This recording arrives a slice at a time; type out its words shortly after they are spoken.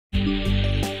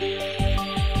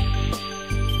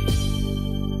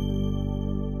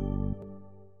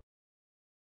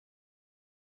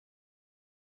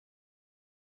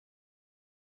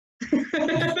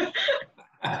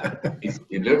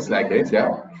It looks like it,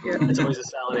 yeah. It's always a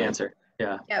solid answer.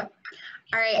 Yeah. Yep.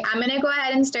 All right, I'm gonna go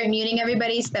ahead and start muting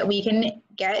everybody so that we can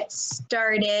get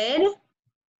started.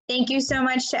 Thank you so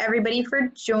much to everybody for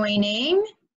joining.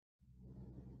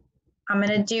 I'm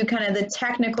gonna do kind of the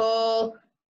technical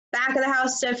back of the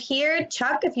house stuff here.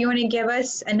 Chuck, if you wanna give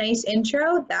us a nice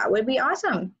intro, that would be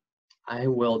awesome. I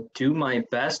will do my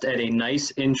best at a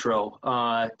nice intro.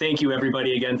 Thank you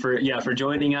everybody again for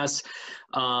joining us.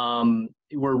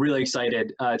 We're really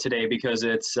excited today because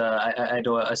it's I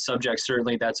know a subject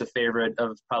certainly that's a favorite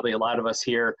of probably a lot of us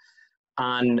here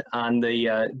on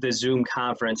the Zoom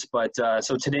conference. But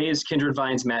so today's Kindred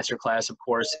Vines Masterclass, of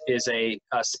course, is a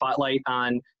spotlight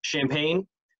on Champagne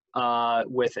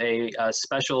with a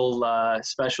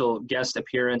special guest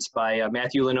appearance by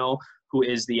Matthieu Luneau, who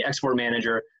is the export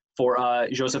manager for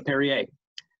Joseph Perrier.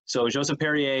 So Joseph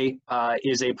Perrier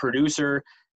is a producer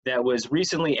that was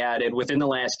recently added within the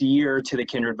last year to the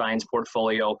Kindred Vines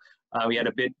portfolio. We had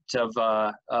a bit of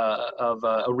a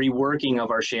reworking of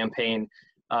our Champagne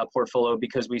portfolio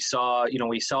because we saw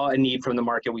a need from the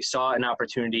market, we saw an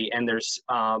opportunity, and there's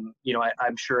I'm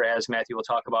sure, as Matthieu will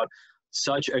talk about,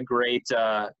 such a great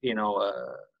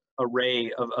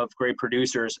array of great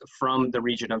producers from the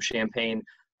region of Champagne.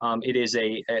 It is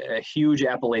a huge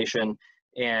appellation,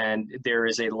 and there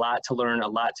is a lot to learn, a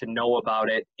lot to know about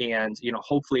it. And,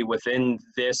 hopefully within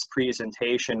this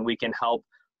presentation, we can help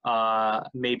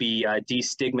maybe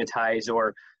destigmatize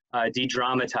or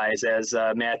de-dramatize, as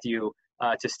Matthieu,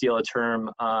 to steal a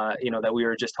term, that we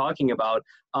were just talking about,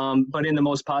 but in the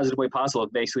most positive way possible,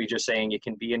 basically just saying it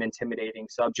can be an intimidating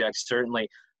subject, certainly,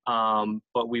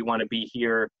 but we want to be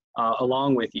here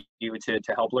along with you to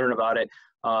help learn about it,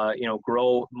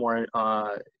 grow more,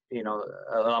 a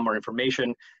lot more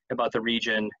information about the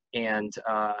region, and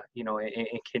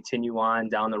and continue on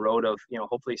down the road of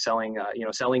hopefully selling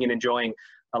and enjoying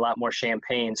a lot more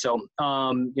champagne. So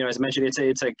as I mentioned,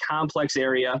 it's a complex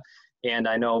area, and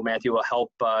I know Matthieu will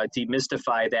help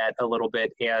demystify that a little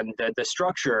bit. And the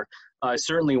structure is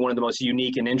certainly one of the most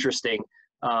unique and interesting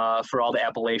for all the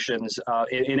appellations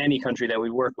in any country that we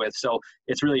work with. So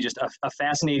it's really just a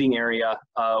fascinating area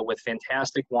with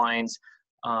fantastic wines.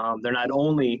 They're not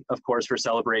only, of course, for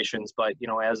celebrations, but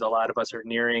as a lot of us are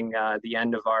nearing the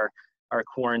end of our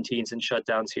quarantines and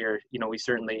shutdowns here, we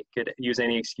certainly could use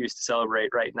any excuse to celebrate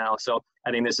right now. So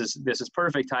I think this is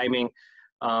perfect timing.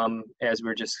 As we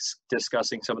were just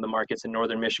discussing, some of the markets in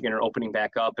northern Michigan are opening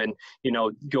back up, and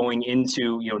going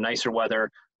into nicer weather,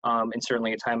 and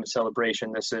certainly a time of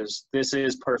celebration. This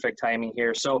is perfect timing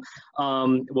here. So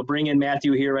we'll bring in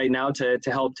Matthieu here right now to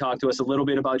help talk to us a little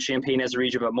bit about Champagne as a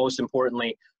region, but most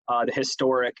importantly, the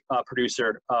historic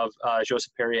producer of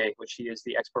Joseph Perrier, which he is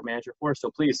the export manager for.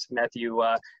 So please, Matthieu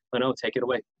Luneau, take it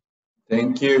away.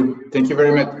 Thank you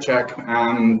very much, Chuck.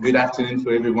 Good afternoon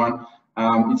to everyone.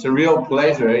 It's a real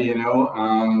pleasure,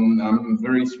 I'm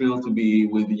very thrilled to be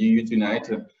with you tonight.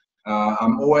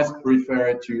 I'm always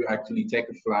prefer to actually take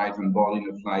a flight and board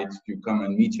in a flight to come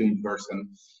and meet you in person.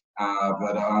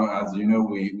 But as you know,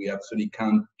 we absolutely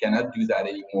cannot do that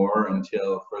anymore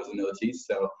until further notice.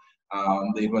 So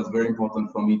it was very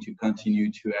important for me to continue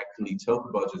to actually talk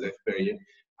about Joseph Perrier,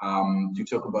 to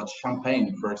talk about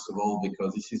Champagne, first of all,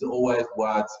 because this is always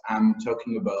what I'm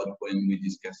talking about when we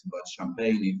discuss about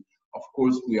Champagne. Of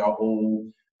course, we are all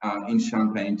in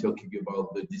Champagne talking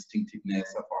about the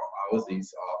distinctiveness of our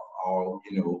houses, of our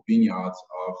vineyards,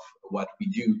 of what we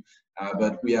do.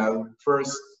 But we are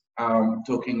first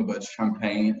talking about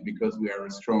Champagne because we are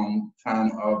a strong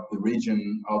fan of the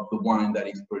region, of the wine that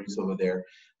is produced over there,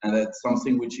 and that's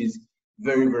something which is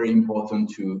very, very important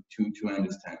to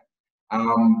understand.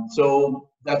 So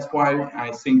that's why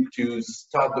I think to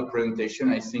start the presentation,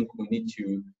 I think we need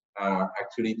to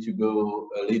actually to go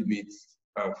a little bit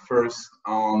first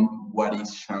on what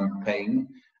is Champagne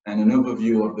and an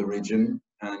overview of the region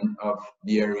and of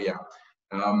the area.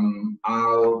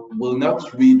 I will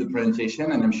not read the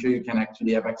presentation, and I'm sure you can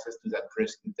actually have access to that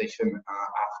presentation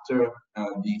after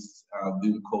this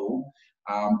Zoom call.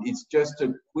 It's just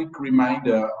a quick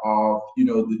reminder of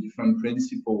the different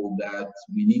principles that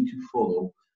we need to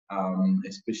follow,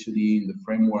 especially in the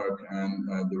framework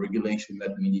and the regulation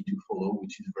that we need to follow,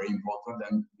 which is very important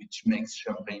and which makes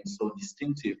Champagne so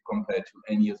distinctive compared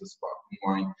to any other sparkling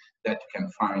wine that you can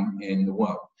find in the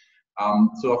world.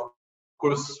 So of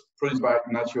course, produced by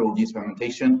natural yeast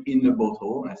fermentation in the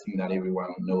bottle. I think that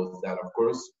everyone knows that, of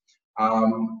course.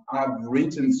 I've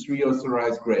written 3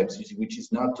 authorized grapes, which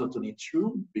is not totally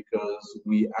true because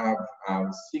we have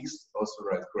 6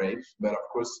 authorized grapes, but of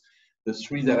course the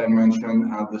 3 that I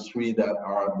mentioned are the 3 that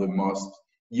are the most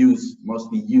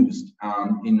mostly used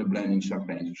in the blending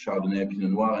champagne, Chardonnay,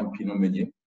 Pinot Noir, and Pinot Meunier.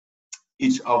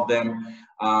 Each of them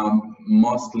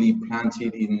mostly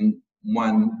planted in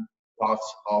one part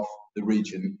of the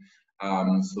region.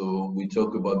 So we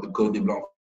talk about the Côte des Blancs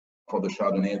for the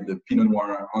Chardonnay, the Pinot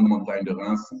Noir on the Montagne de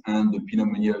Reims, and the Pinot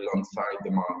Meunier alongside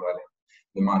the Marne Valley,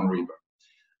 the Marne River.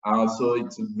 So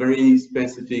it's a very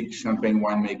specific champagne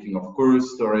winemaking, of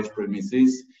course, storage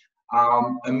premises.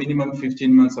 A minimum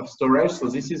 15 months of storage, so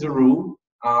this is a rule,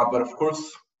 but of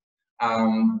course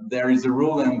there is a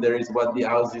rule and there is what the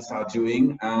houses are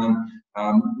doing.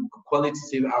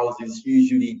 Qualitative houses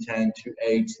usually tend to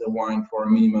age the wine for a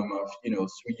minimum of 3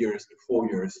 years to 4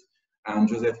 years, and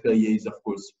Joseph Perrier is of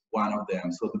course one of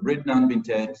them. So the Brit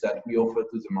non-vintage that we offer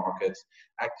to the market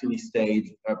actually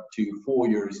stayed up to 4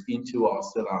 years into our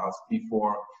cellars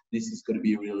before this is going to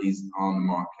be released on the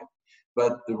market.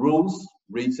 But the rules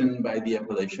written by the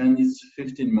appellation is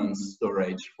 15 months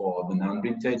storage for the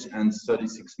non-vintage and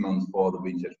 36 months for the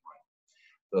vintage wine.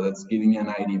 So that's giving an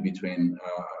idea between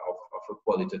of a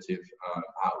qualitative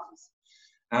houses.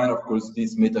 And of course,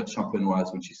 this method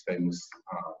champenoise, which is famous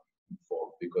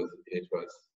for, because it was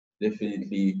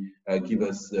definitely give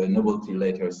us novelty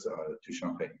letters to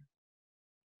champagne.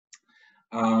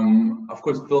 Of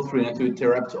course, feel free to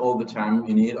interrupt all the time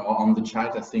you need, or on the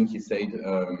chat, I think you said,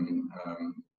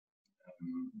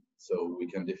 so we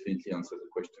can definitely answer the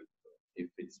question if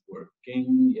it's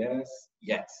working. Yes,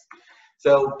 yes.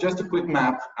 So just a quick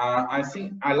map. I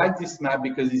think I like this map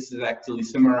because this is actually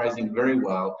summarizing very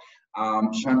well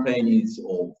Champagne is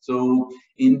old. So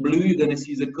in blue, you're going to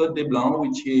see the Côte des Blancs,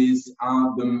 which is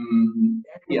the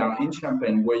area in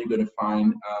Champagne where you're going to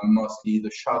find mostly the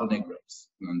Chardonnay grapes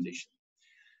plantation.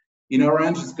 In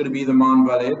orange, it's going to be the Marne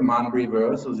Valley, the Marne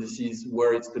River. So this is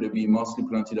where it's going to be mostly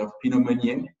planted of Pinot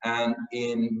Meunier. And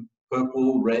in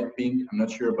purple, red, pink, I'm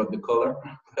not sure about the color,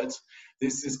 but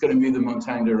this is going to be the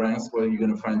Montagne de Reims where you're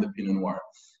going to find the Pinot Noir.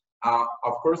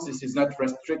 Of course, this is not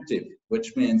restrictive,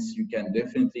 which means you can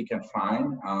definitely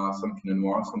find some Pinot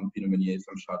Noir, some Pinot Meunier,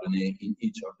 some Chardonnay in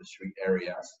each of the three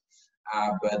areas.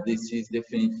 But this is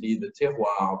definitely the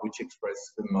terroir which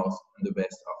expresses the most and the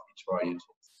best of each variety.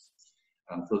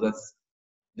 So that's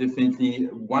definitely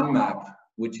one map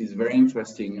which is very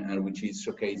interesting and which is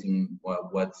showcasing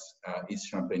what is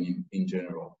Champagne in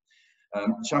general.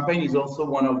 Champagne is also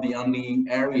one of the only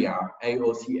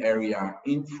AOC area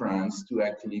in France to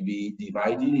actually be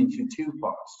divided into two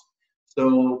parts.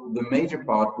 So the major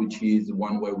part, which is the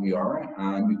one where we are,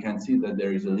 and you can see that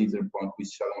there is a laser point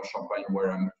with Châlons-Champagne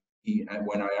where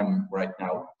I am right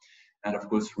now, and of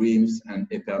course Reims and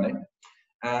Épernay.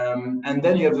 And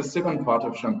then you have the second part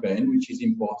of Champagne, which is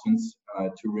important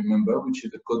to remember, which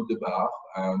is the Côte de Bar,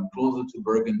 closer to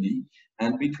Burgundy.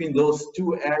 And between those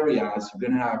two areas, you're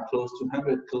going to have close to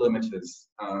 100 kilometers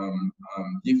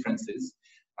differences,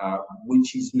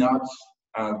 which is not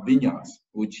vineyards,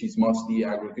 which is mostly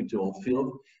agricultural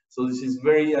field. So this is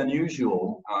very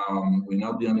unusual. We're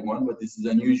not the only one, but this is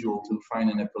unusual to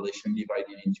find an appellation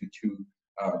divided into two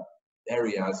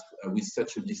areas with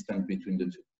such a distance between the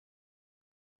two.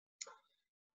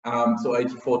 So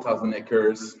 84,000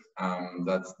 acres,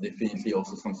 that's definitely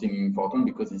also something important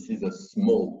because this is a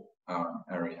small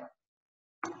area.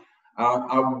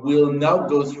 I will not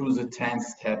go through the 10th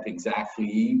step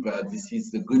exactly, but this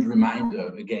is a good reminder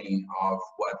again of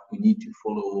what we need to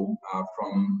follow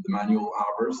from the manual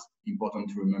harvest. Important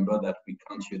to remember that we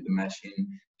can't use the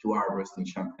machine to harvest in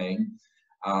Champagne.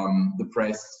 The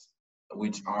press,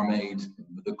 which are made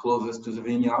the closest to the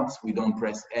vineyards, we don't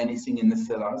press anything in the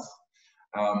cellars.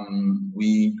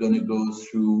 We're going to go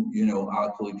through,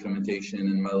 alcoholic fermentation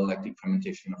and malolactic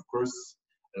fermentation, of course,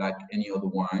 like any other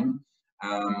wine.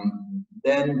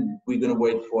 Then we're going to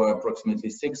wait for approximately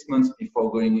 6 months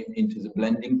before going into the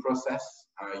blending process.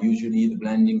 Usually the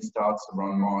blending starts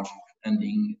around March,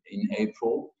 ending in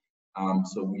April.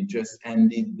 So we just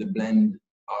ended the blend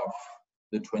of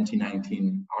the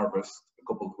 2019 harvest a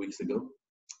couple of weeks ago.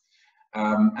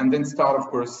 And then start, of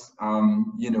course,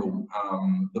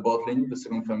 the bottling, the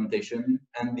second fermentation,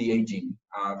 and the aging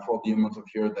for the amount of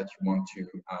year that you want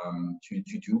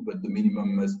to do. But the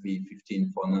minimum must be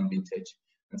 15 for non-vintage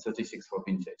and 36 for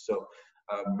vintage. So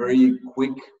very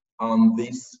quick on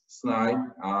this slide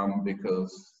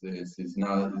because this is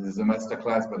a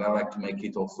masterclass, but I like to make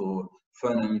it also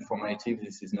fun and informative.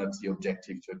 This is not the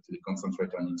objective to actually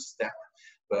concentrate on each step,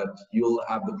 but you'll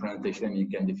have the presentation. You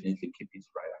can definitely keep it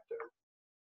right after.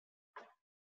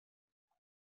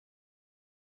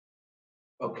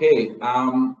 Okay,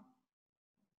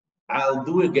 I'll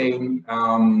do again.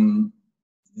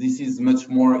 This is much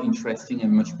more interesting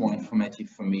and much more informative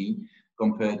for me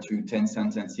compared to 10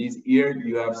 sentences. Here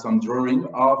you have some drawing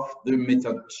of the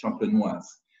method champenoise.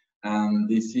 And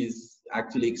this is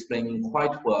actually explaining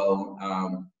quite well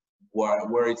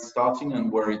where it's starting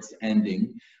and where it's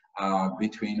ending,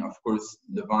 between, of course,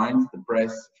 the vines, the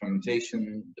press, fermentation,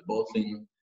 the bottling,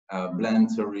 blend,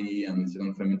 and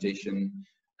second fermentation,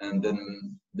 and then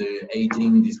the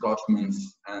aging, disgorgements,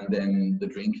 and then the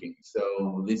drinking.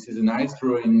 So this is a nice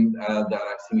drawing that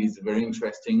I think is very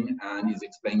interesting and is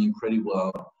explaining pretty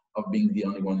well of being the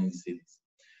only one in the cities.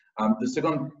 The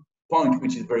second point,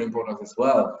 which is very important as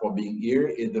well for being here,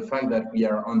 is the fact that we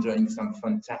are enjoying some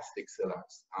fantastic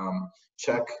cellars.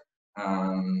 Chuck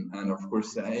and of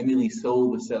course Emily sold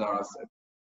the cellars a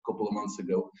couple of months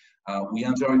ago. We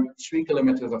enjoyed 3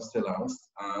 kilometers of cellars,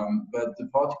 but the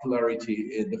particularity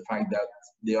is the fact that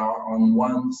they are on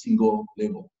one single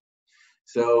level.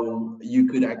 So you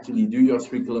could actually do your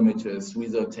 3 kilometers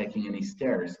without taking any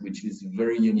stairs, which is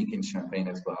very unique in Champagne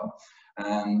as well.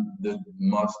 And the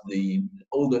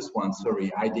oldest one,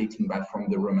 sorry, are dating back from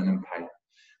the Roman Empire.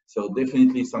 So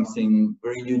definitely something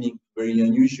very unique, very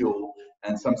unusual,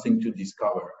 and something to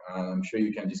discover. I'm sure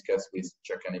you can discuss with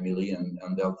Chuck and Emily, and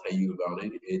they'll tell you about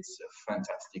it. It's a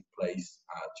fantastic place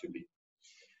to be.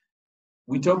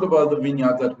 We talk about the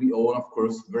vineyard that we own, of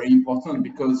course, very important,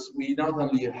 because we not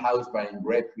only house buying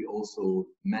grape, we also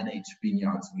manage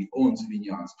vineyards. We own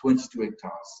vineyards, 22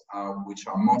 hectares, which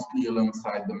are mostly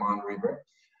alongside the Marne River,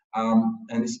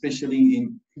 and especially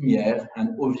in Cumières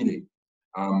and Auvillers.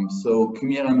 So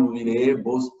Cumières and Auvillers,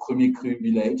 both Premier Cru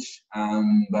village,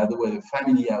 and by the way, the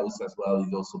family house as well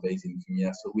is also based in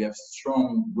Cumières. So we have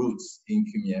strong roots in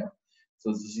Cumières.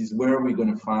 So this is where we're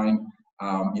going to find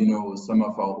you know, some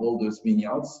of our oldest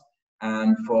vineyards.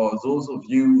 And for those of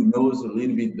you who knows a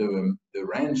little bit the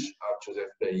range of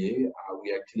Joseph Perrier,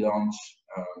 we actually launched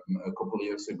a couple of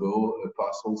years ago a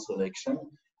parcel selection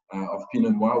of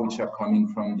Pinot Noir, which are coming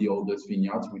from the oldest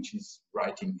vineyards, which is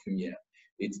right in Cumières.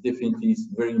 It's definitely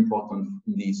very important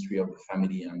in the history of the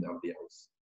family and of the house.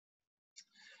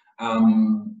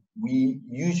 We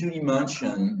usually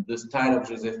mention the style of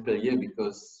Joseph Perrier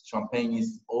because Champagne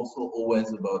is also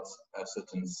always about a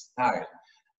certain style.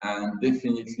 And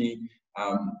definitely,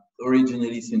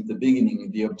 originally since the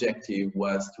beginning, the objective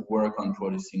was to work on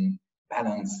producing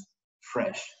balanced,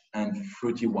 fresh, and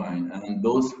fruity wine. And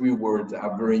those 3 words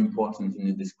are very important in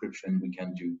the description we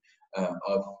can do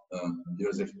of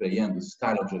Joseph Perrier and the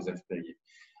style of Joseph Perrier.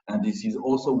 And this is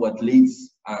also what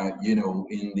leads, you know,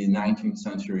 in the 19th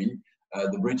century,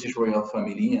 the British royal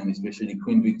family, and especially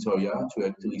Queen Victoria, to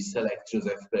actually select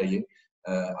Joseph Perrier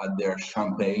at their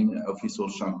champagne, official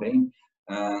champagne.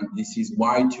 And this is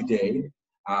why today,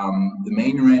 the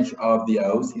main range of the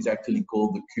house is actually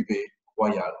called the Cuvée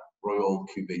Royale, Royal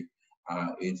Cuvée.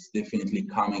 It's definitely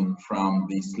coming from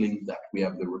this link that we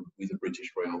have with the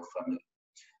British royal family.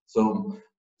 So,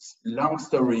 long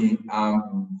story,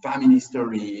 family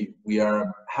story. We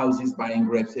are houses buying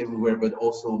grapes everywhere, but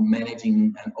also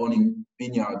managing and owning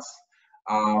vineyards.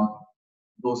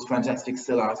 Those fantastic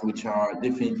cellars, which are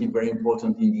definitely very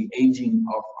important in the aging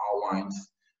of our wines.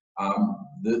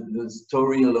 The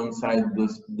story alongside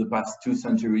the past 2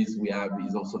 centuries we have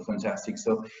is also fantastic.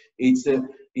 So it's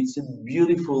a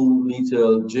beautiful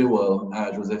little jewel,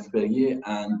 Joseph Perrier,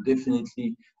 and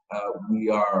definitely we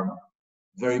are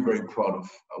very, very proud of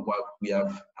what we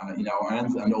have in our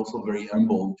hands, and also very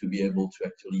humble to be able to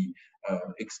actually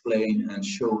explain and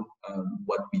show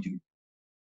what we do.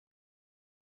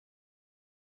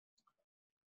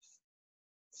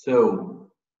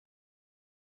 So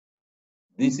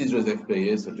this is Joseph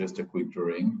Perrier, so just a quick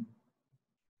drawing.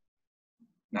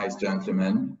 Nice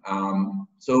gentleman.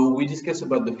 So we discussed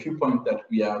about the few points that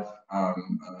we have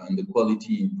and the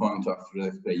quality point of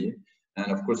Joseph Perrier,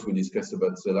 and of course we discussed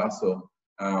about cellars. So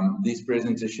this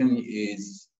presentation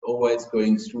is always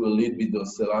going through a little bit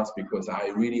those cellars, because I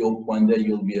really hope one day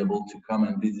you'll be able to come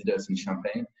and visit us in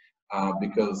Champagne,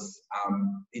 because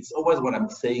it's always what I'm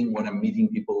saying when I'm meeting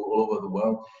people all over the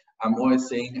world. I'm always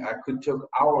saying I could talk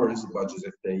hours about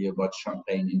Joseph Perrier, about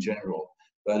Champagne in general,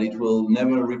 but it will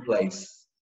never replace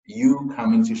you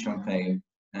coming to Champagne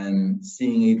and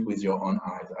seeing it with your own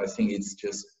eyes. I think it's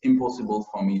just impossible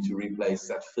for me to replace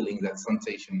that feeling, that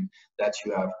sensation that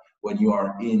you have when you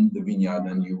are in the vineyard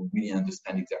and you really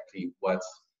understand exactly what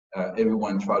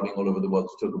everyone traveling all over the world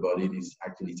to talk about it is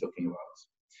actually talking about.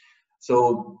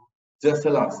 So just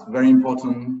cellars, very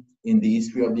important in the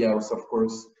history of the house, of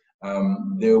course.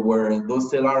 There were those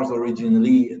cellars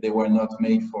originally, they were not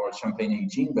made for champagne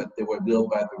aging, but they were built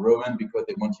by the Romans because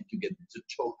they wanted to get the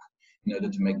chalk in order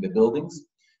to make the buildings.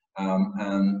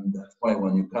 And that's why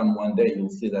when you come one day, you'll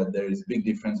see that there is a big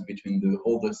difference between the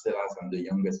older cellas and the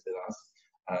younger cellas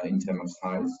in terms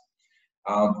of size.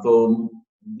 So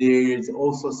there is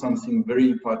also something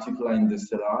very particular in the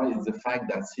cellar, is the fact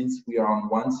that since we are on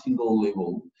one single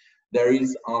level, there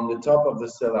is on the top of the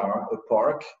cellar a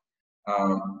park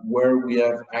where we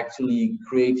have actually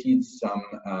created some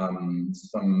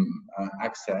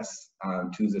access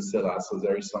to the cellar. So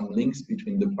there is some links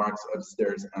between the parks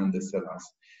upstairs and the cellars.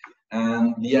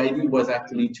 And the idea was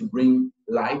actually to bring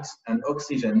light and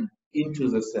oxygen into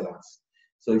the cellars.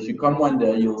 So if you come one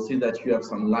day, you'll see that you have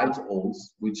some light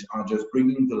holes, which are just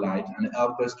bringing the light and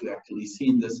help us to actually see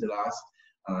in the cellars,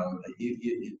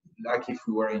 like if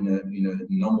we were in a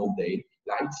normal day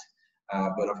light,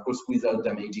 but of course without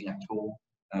damaging at all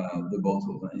the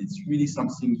bottle. And it's really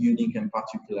something unique and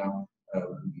particular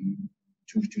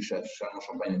to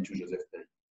Châlons-Champagne and to Joseph Perrier.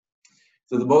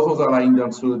 So the bottles are lying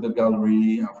down through the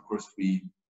gallery. Of course,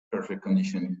 perfect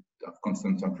condition of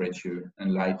constant temperature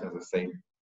and light, as I say.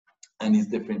 And it's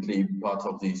definitely part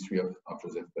of the history of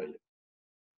Joseph Perrier.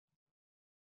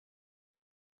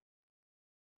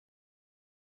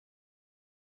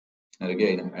 And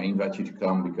again, I invite you to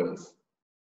come because,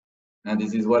 and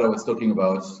this is what I was talking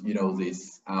about, you know,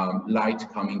 this light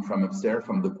coming from upstairs,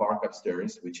 from the park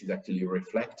upstairs, which is actually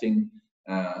reflecting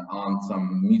on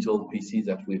some metal pieces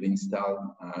that we've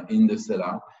installed in the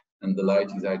cellar, and the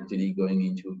light is actually going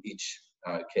into each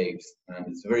caves, and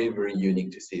it's very, very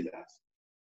unique to see that.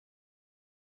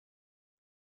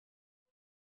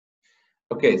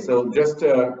 Okay, so just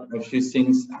a few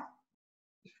things,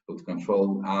 difficult to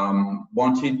control.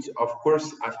 Wanted, of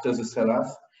course, after the cellars,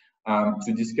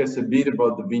 to discuss a bit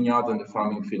about the vineyard and the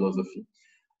farming philosophy,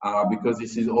 because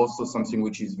this is also something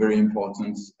which is very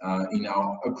important in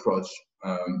our approach,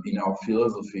 in our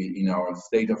philosophy, in our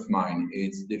state of mind.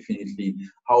 It's definitely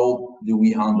how do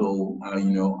we handle,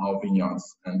 you know, our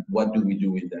vineyards and what do we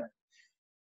do with them.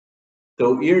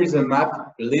 So here is a map,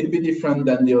 a little bit different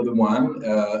than the other one,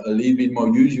 a little bit more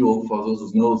usual for those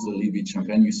who know the Livy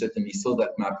Champagne. You certainly saw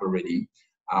that map already.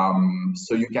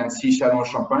 So you can see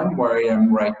Châlons-Champagne, where I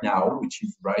am right now, which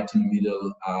is right in the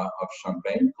middle of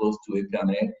Champagne, close to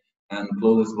Épernay, and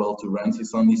close as well to Reims.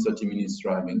 It's only 30 minutes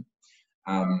driving.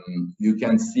 You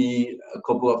can see a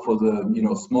couple of other, you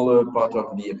know, smaller part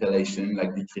of the appellation,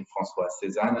 like Vitry-François,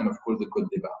 Cézanne, and of course the Côte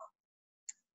des Bar.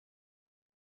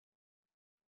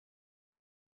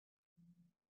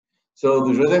 So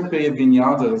the Joseph Perrier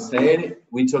vineyard, as I said,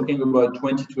 we're talking about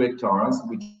 22 hectares,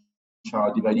 which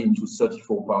are divided into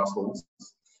 34 parcels.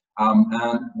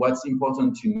 And what's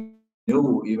important to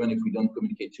know, even if we don't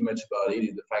communicate too much about it,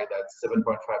 is the fact that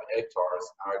 7.5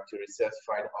 hectares are actually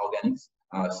certified organics,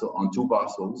 so on 2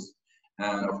 parcels.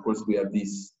 And of course, we have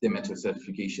this Demeter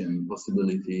certification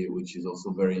possibility, which is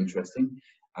also very interesting.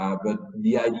 But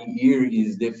the idea here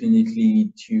is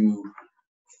definitely to,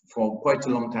 for quite a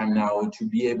long time now, to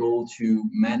be able to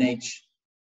manage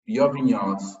your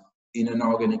vineyards in an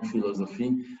organic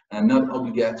philosophy and not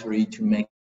obligatory to make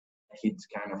it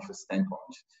kind of a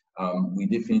standpoint. We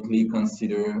definitely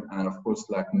consider, and of course,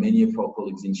 like many of our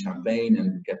colleagues in Champagne,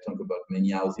 and we can talk about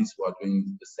many houses who are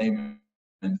doing the same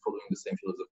and following the same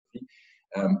philosophy,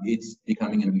 it's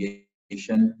becoming an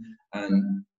obligation.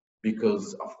 And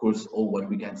because, of course, all what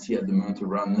we can see at the moment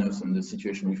around us and the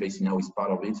situation we're facing now is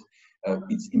part of it,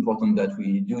 it's important that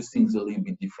we do things a little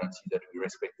bit differently, that we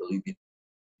respect a little bit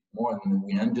more, and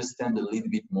we understand a little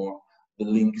bit more the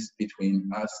links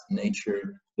between us,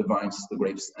 nature, the vines, the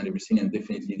grapes, and everything. And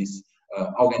definitely this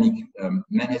organic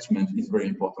management is very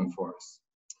important for us.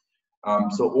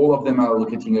 So all of them are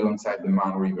located alongside the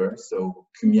Marne River. So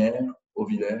Cumières,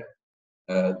 Auvillers,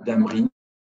 Damery,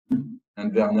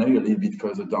 and Verneuil, a little bit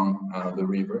further down the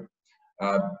river.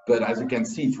 But as you can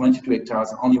see, 22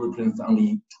 hectares only represents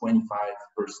only 25%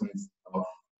 of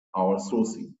our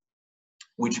sourcing,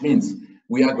 which means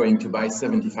we are going to buy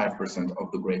 75%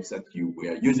 of the grapes that we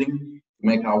are using to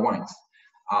make our wines,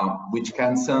 which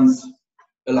can sound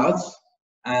a lot.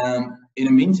 And in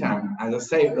the meantime, as I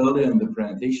said earlier in the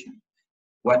presentation,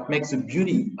 what makes the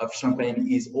beauty of Champagne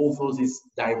is also this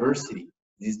diversity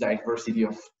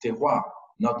of terroir,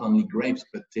 not only grapes,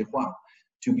 but terroir.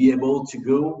 To be able to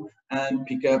go and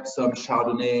pick up some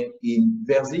Chardonnay in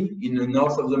Verzy, in the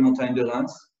north of the Montagne de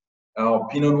Reims, or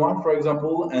Pinot Noir, for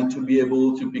example, and to be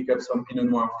able to pick up some Pinot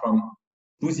Noir from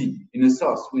Bouzy in the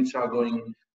south, which are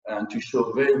going to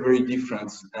show very, very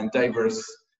different and diverse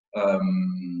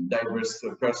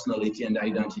personality and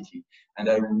identity. And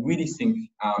I really think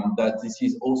that this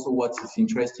is also what is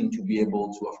interesting, to be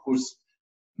able to, of course,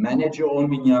 manage your own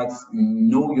vineyards,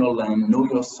 know your land, know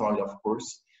your soil, of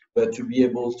course, but to be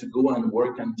able to go and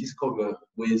work and discover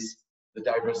with the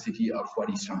diversity of what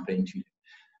is Champagne today.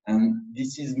 And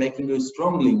this is making a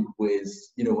strong link with,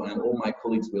 you know, and all my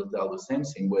colleagues will tell the same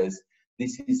thing, with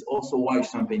this is also why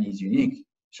Champagne is unique.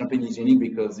 Champagne is unique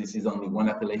because this is only one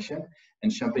appellation,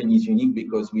 and Champagne is unique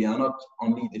because we are not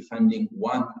only defending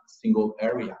one single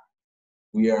area.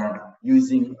 We are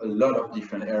using a lot of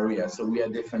different areas, so we are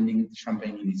defending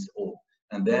Champagne in its whole.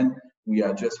 And then we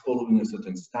are just following a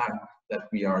certain style that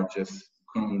we are just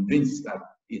convinced that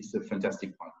it's a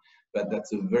fantastic one. But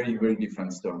that's a very, very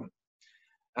different story.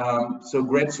 So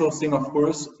great sourcing, of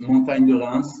course, Montagne de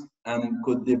Reims and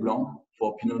Côte des Blancs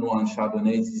for Pinot Noir and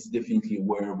Chardonnay. This is definitely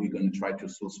where we're going to try to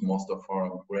source most of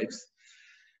our grapes.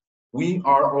 We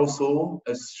are also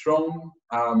a strong,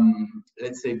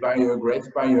 let's say, grape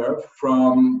buyer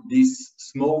from this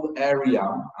small area,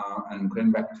 and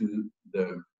going back to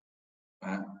the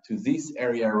this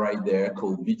area right there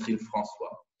called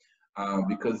Vitry-le-François,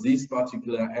 because this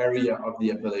particular area of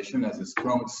the appellation has a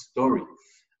strong story.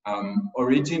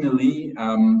 Originally,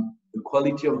 the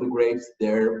quality of the grapes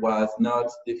there was not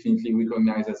definitely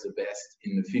recognized as the best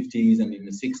in the 50s and in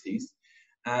the 60s.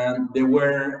 And there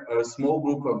were a small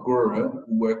group of growers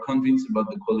who were convinced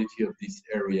about the quality of this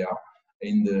area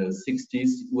in the 60s,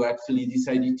 who actually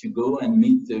decided to go and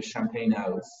meet the Champagne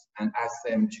house and ask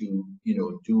them to, you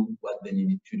know, do what they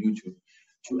needed to do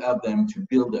to help them to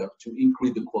build up, to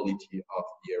increase the quality of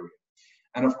the area.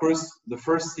 And of course, the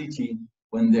first city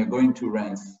when they're going to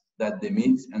Reims that they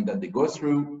meet and that they go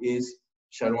through is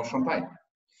Châlons-Champagne.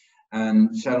 And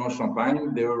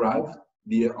Châlons-Champagne, they arrive.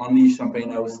 The only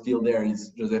Champagne house still there is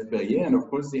Joseph Perrier, and of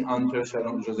course they enter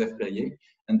Joseph Perrier,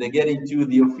 and they get into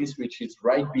the office, which is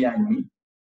right behind me,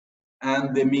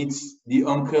 and they meet the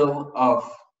uncle of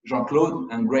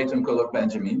Jean-Claude and great uncle of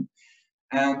Benjamin,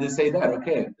 and they say that,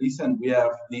 okay, listen, we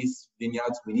have these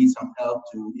vineyards, we need some help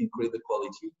to increase the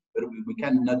quality, but we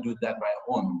cannot do that by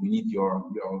our own. We need your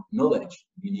knowledge.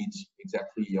 We need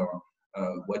exactly your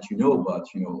what you know about,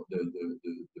 you know,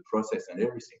 the process and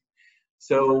everything.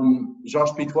 So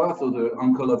Georges Pitois, so the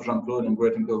uncle of Jean-Claude and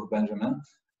great uncle of Benjamin,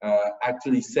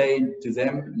 actually said to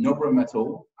them, no problem at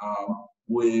all.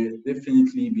 We'll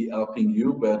definitely be helping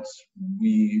you, but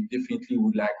we definitely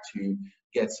would like to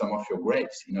get some of your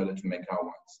grapes in order to make our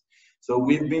wines. So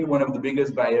we've been one of the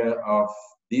biggest buyers of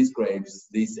these grapes,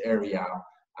 this area,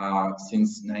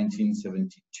 since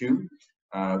 1972,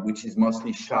 which is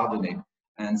mostly Chardonnay.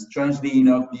 And strangely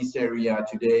enough, this area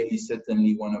today is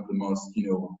certainly one of the most, you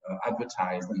know,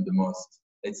 advertised and the most,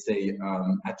 let's say,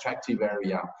 attractive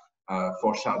area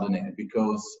for Chardonnay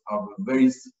because of very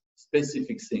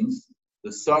specific things.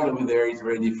 The soil over there is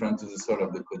very different to the soil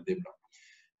of the Côte des Blancs.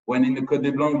 When in the Côte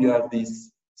des Blancs, you have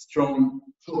this strong,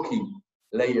 chalky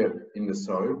layer in the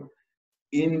soil.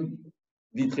 In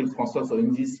Vitry-le-François, so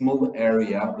in this small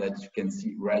area that you can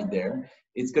see right there,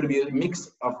 it's going to be a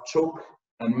mix of chalk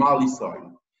and marly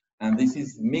soil. And this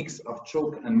is mix of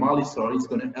chalk and marly soil is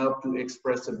going to help to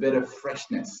express a better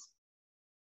freshness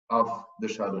of the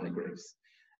Chardonnay grapes.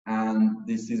 And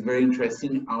this is very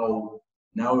interesting how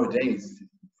nowadays,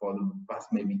 for the past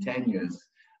maybe 10 years,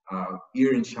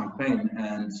 here in Champagne,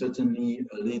 and certainly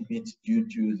a little bit due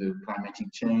to the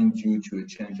climatic change, due to a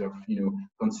change of, you know,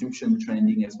 consumption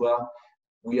trending as well,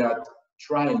 we are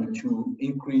trying to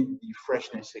increase the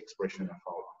freshness expression of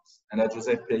our wines. And at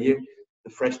Joseph Perrier,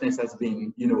 the freshness has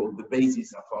been, you know, the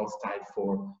basis of our style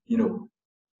for, you know,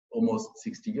 almost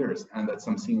 60 years. And that's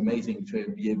something amazing to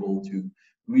be able to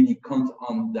really count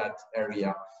on that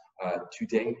area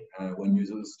today when you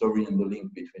do the story and the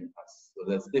link between us. So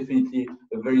that's definitely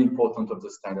a very important of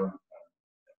the style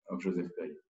of Joseph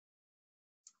Perrier.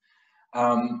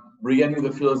 Regarding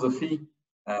the philosophy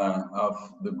of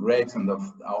the grapes and of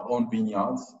our own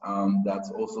vineyards,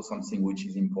 that's also something which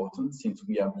is important since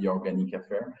we have the organic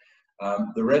affair.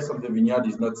 The rest of the vineyard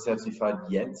is not certified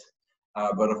yet,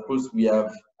 but of course we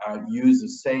have used the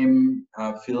same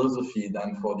philosophy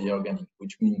than for the organic,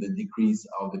 which means the decrease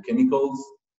of the chemicals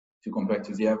to compare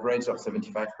to the average of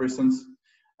 75%.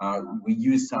 We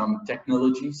use some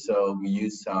technology, so we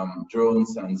use some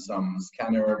drones and some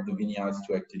scanner of the vineyards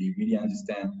to actually really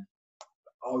understand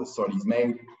how the soil is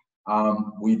made.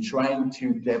 We're trying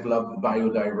to develop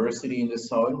biodiversity in the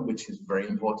soil, which is very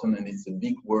important, and it's a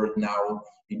big word now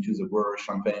into the world of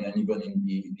Champagne and even in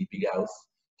the big house,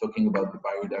 talking about the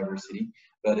biodiversity.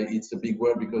 But it's a big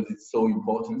word because it's so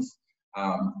important,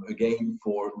 again,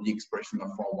 for the expression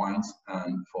of our wines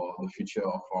and for the future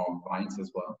of our vines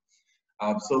as well.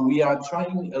 So we are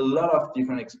trying a lot of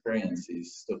different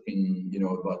experiences, talking, you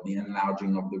know, about the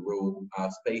enlarging of the row,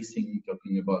 spacing,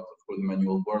 talking about, of course, the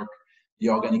manual work, the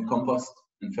organic compost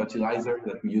and fertilizer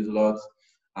that we use a lot,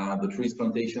 the trees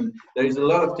plantation. There is a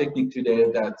lot of technique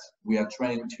today that we are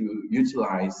trying to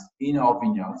utilize in our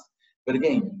vineyards, but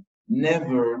again,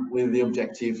 never with the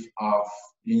objective of,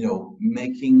 you know,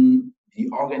 making the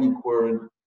organic world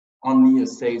only a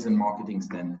sales and marketing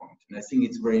standpoint. And I think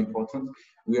it's very important.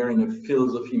 We are in a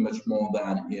philosophy much more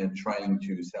than in trying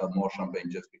to sell more champagne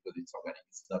just because it's organic.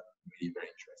 It's not really very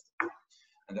interesting.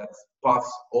 And that's part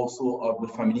also of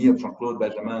the family of Jean-Claude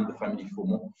Benjamin and the family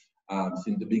Faumont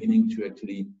since the beginning, to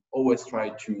actually always try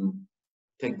to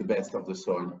take the best of the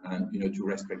soil and, you know, to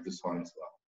respect the soil as well.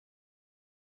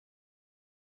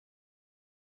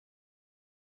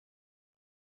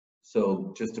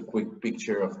 So just a quick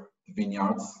picture of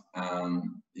vineyards.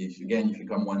 If you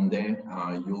come one day,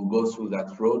 you'll go through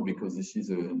that road because this is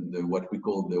what we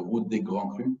call the Route des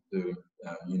Grands Crus, the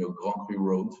Grand Cru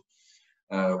road,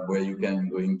 where you can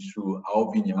going through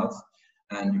our vineyards,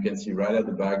 and you can see right at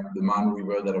the back the Marne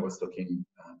River that I was talking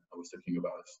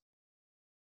about.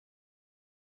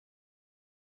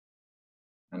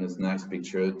 And it's a nice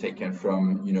picture taken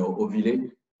from, you know,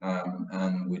 Auvillers.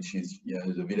 And which is, yeah,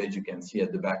 the village you can see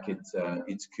at the back.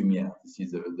 It's Cumières. This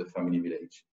is the family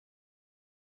village.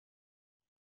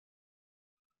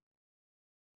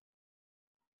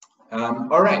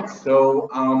 All right, so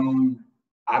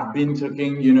I've been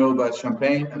talking, you know, about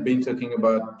Champagne. I've been talking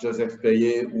about Joseph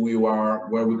Perrier, who we are,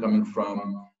 where we're coming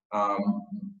from,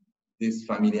 this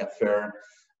family affair.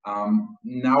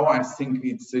 Now I think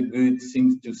it's a good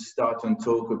thing to start and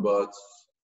talk about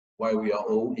why we are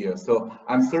all here. So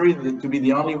I'm sorry to be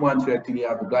the only one to actually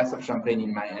have a glass of champagne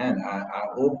in my hand. I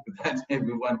hope that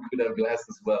everyone could have a glass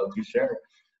as well to share.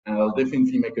 And I'll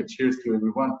definitely make a cheers to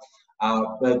everyone.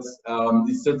 But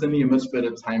it's certainly a much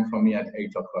better time for me at 8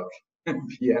 o'clock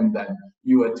p.m. than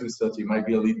you at 2:30. It might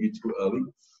be a little bit too early,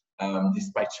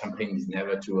 despite champagne is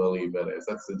never too early, but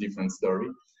that's a different story.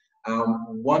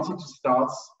 Wanted to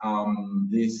start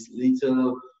this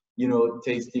little, you know,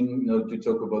 tasting, you know, to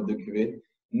talk about the cuvée.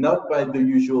 Not by the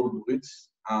usual routes,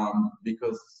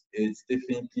 because it's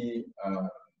definitely a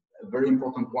very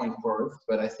important point for us,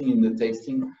 but I think in the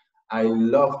tasting, I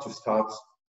love to start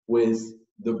with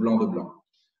the Blanc de Blanc.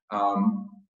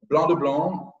 Blanc de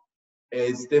Blanc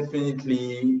is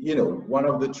definitely, you know, one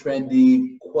of the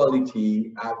trendy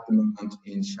quality at the moment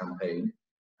in Champagne.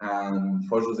 And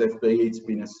for Joseph Perrier, it's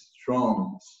been a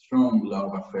strong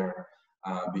love affair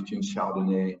between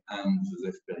Chardonnay and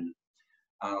Joseph Perrier.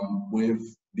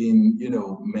 We've been, you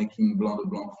know, making Blanc de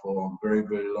Blanc for very,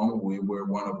 very long. We were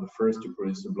one of the first to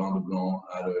produce a Blanc de Blanc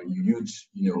at a huge,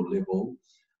 you know, level.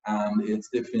 And it's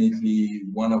definitely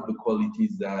one of the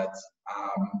qualities that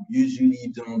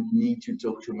usually don't need to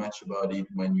talk too much about it.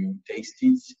 When you taste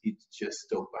it, it's just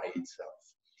talk by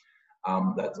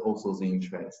itself. That's also the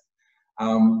interest.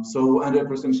 So 100%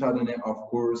 Chardonnay, of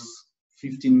course,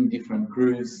 15 different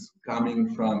crus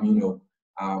coming from, you know,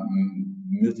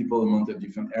 multiple amount of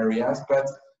different areas, but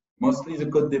mostly the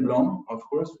Côte des Blancs, of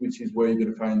course, which is where you're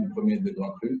going to find the Premier de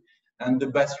Grand Cru, and the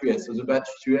Battuet. So the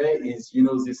Battuet is, you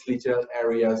know, these little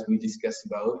areas we discussed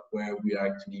about where we are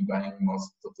actually buying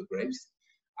most of the grapes,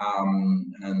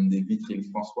 and the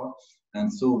Vitry-le-François.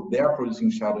 And so they are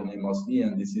producing Chardonnay mostly,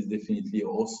 and this is definitely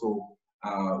also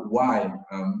why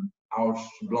our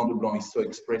Blanc de Blanc is so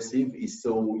expressive, is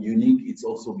so unique. It's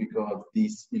also because of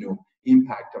this, you know,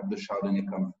 impact of the Chardonnay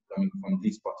coming from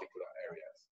these particular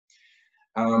areas.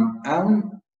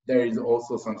 And there is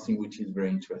also something which is very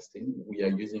interesting. We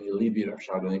are using a little bit of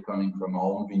Chardonnay coming from our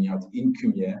own vineyard in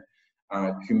Cumières.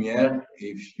 Cumières,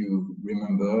 if you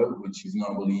remember, which is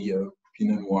normally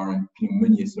Pinot Noir and Pinot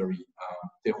Meunier,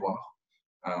 terroir.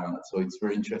 So it's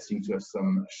very interesting to have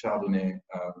some Chardonnay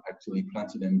actually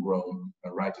planted and grown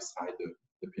right aside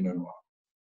the Pinot Noir.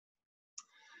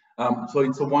 So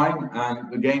it's a wine,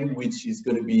 and again, which is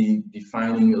going to be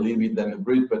defining a little bit than the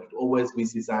Brut, but always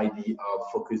with this idea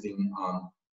of focusing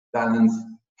on balance,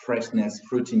 freshness,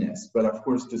 fruitiness. But of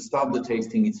course, to start the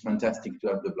tasting, it's fantastic to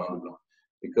have the Blanc de Blanc,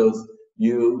 because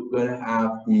you're going to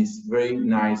have these very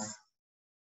nice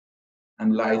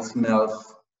and light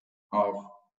smells of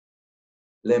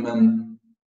lemon,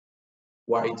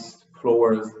 white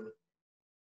flowers,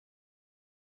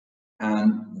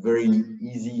 and very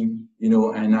easy, you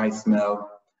know, a nice smell.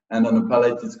 And on the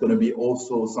palate, it's going to be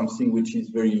also something which is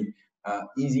very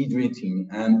easy drinking.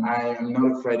 And I am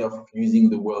not afraid of using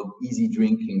the word easy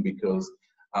drinking, because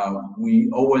we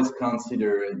always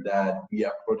consider that we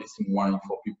are producing wine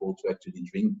for people to actually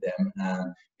drink them.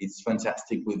 And it's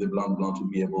fantastic with the Blanc Blanc to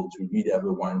be able to really have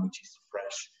a wine which is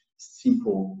fresh,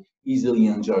 simple, easily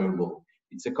enjoyable.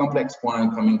 It's a complex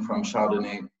wine coming from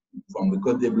Chardonnay, from the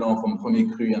Côte des Blancs, from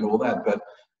Premier Cru and all that, but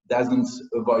doesn't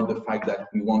avoid the fact that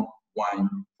we want wine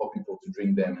for people to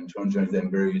drink them and to enjoy them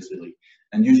very easily.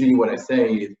 And usually what I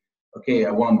say is, okay,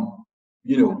 I want,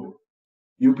 you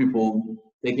people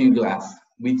taking a glass,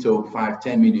 we talk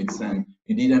 5-10 minutes and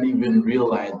you didn't even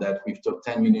realize that we've talked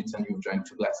 10 minutes and you've drank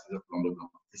 2 glasses of Blanc de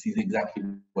Blanc. This is exactly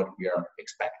what we are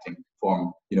expecting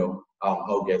from,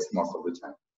 our guests most of the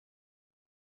time.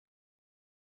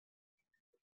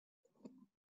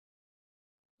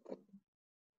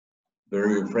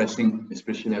 Very refreshing,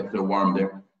 especially after a warm day.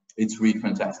 It's really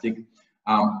fantastic.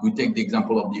 We take the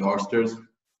example of the oysters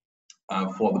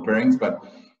for the pairings, but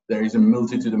there is a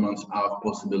multitude amounts of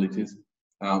possibilities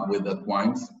with that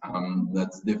wines.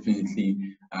 That's definitely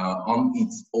on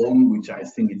its own, which I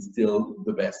think is still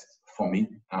the best for me,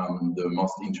 the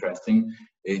most interesting.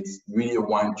 It's really a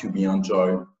wine to be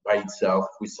enjoyed by itself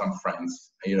with some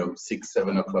friends,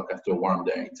 6-7 o'clock after a warm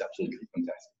day. It's absolutely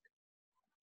fantastic.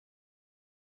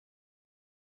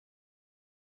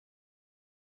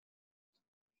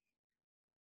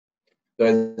 So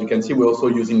as you can see, we're also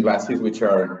using glasses which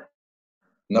are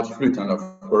not flute, and of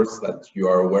course that you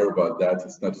are aware about that.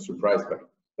 It's not a surprise, but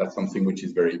that's something which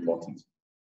is very important.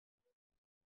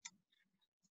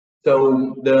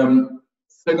 So the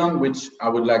second which I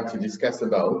would like to discuss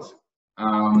about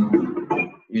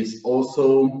is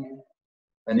also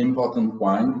an important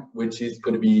wine, which is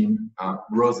going to be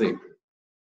rosé.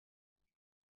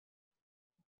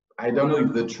 I don't know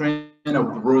if the trend of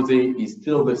rosé is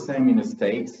still the same in the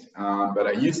States, but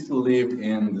I used to live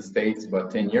in the States about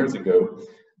 10 years ago.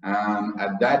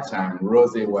 At that time,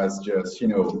 rosé was just,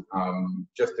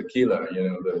 just a killer.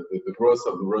 The growth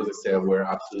of the rosé sale were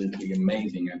absolutely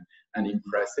amazing and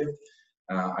impressive.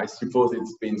 I suppose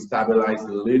it's been stabilized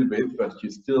a little bit, but you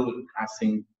still, I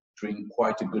think, drink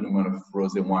quite a good amount of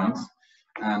rosé wines.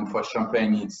 And for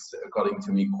Champagne, it's, according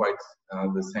to me, quite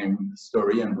the same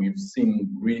story. And we've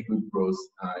seen really good growth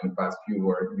in the past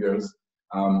few years.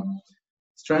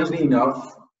 Strangely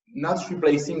enough, not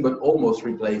replacing, but almost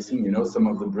replacing, some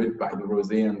of the Brit by the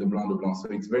Rosé and the Blanc de Blanc. So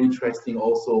it's very interesting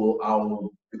also how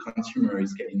the consumer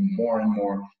is getting more and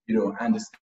more,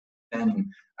 understanding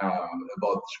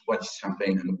about what is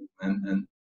Champagne and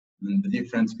the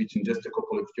difference between just a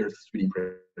couple of years is really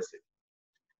impressive.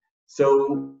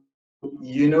 So,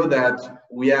 that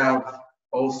we have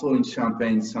also in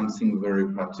Champagne something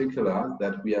very particular,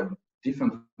 that we have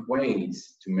different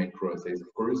ways to make rosés,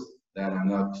 of course, that I'm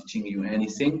not teaching you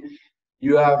anything.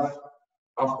 You have,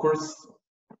 of course,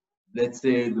 let's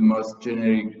say the most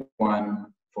generic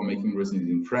one for making rosés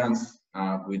in France,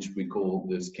 which we call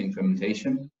the skin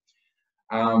fermentation.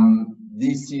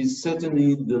 This is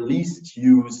certainly the least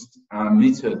used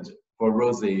method for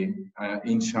rosé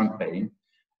in Champagne.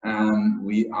 And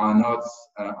we are not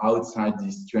outside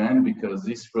this trend, because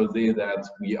this rosé that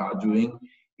we are doing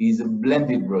is a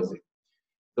blended rosé.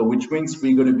 So which means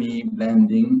we're going to be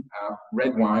blending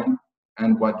red wine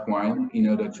and white wine in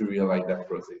order to realize that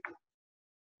rosé.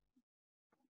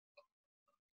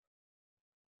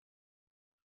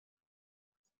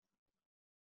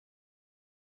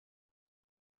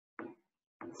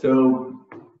 So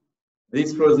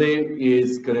this rosé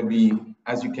is going to be,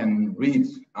 as you can read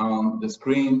on the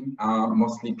screen,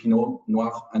 mostly Pinot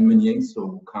Noir and Meunier,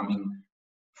 so coming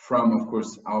from, of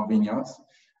course, our vineyards.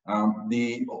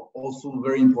 The also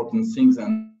very important things,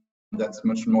 and that's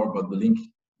much more about the link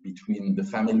between the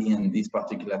family and this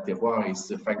particular terroir, is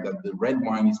the fact that the red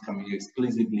wine is coming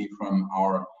exclusively from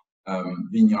our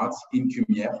vineyards in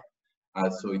Cumières.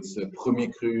 So it's a Premier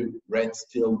Cru red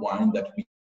still wine that we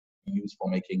use for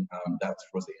making that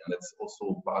rosé, and that's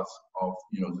also part of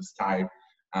the style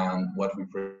and what we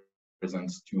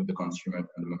present to the consumer at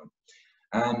the moment.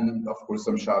 And of course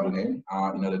some Chardonnay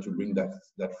in order to bring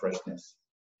that freshness.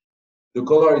 The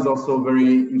color is also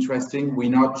very interesting. We're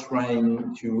not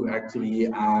trying to actually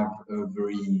have a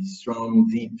very strong,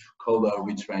 deep color.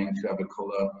 We're trying to have a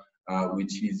color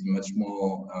which is much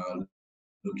more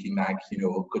looking like,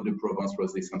 Côte de Provence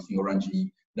rosé, something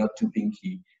orangey, not too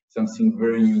pinky, something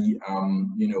very,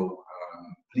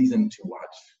 pleasant to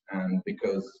watch. And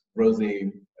because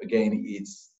rosé, again, it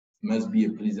must be a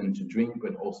pleasant to drink,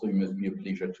 but also it must be a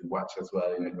pleasure to watch as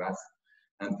well in a glass.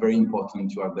 And very important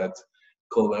to have that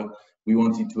color. We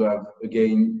wanted to have,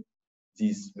 again,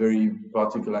 this very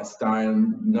particular style,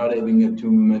 not having a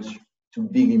too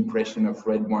big impression of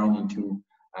red wine into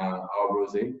our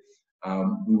rosé.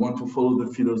 We want to follow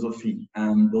the philosophy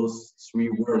and those 3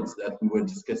 words that we were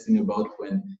discussing about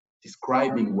when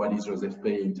describing what is Joseph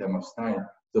Perrier in terms of style,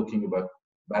 talking about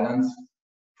balance,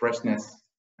 freshness,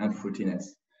 and fruitiness.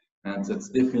 And that's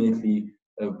definitely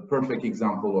a perfect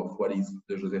example of what is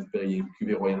the Joseph Perrier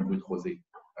Cuvée Royale Brut Rosé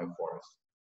for us.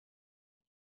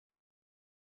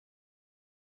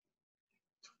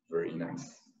 very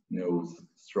nice nose,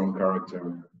 strong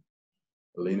character,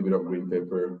 a little bit of green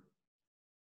pepper.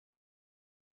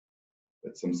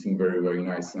 That's something very, very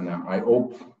nice. And I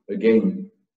hope, again,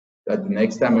 that the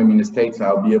next time I'm in the States,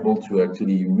 I'll be able to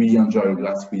actually really enjoy a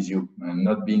glass with you and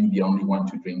not being the only one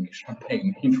to drink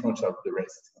champagne in front of the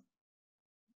rest.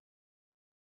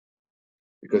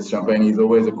 Because champagne is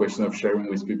always a question of sharing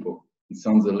with people. It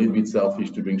sounds a little bit selfish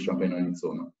to drink champagne on its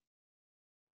own.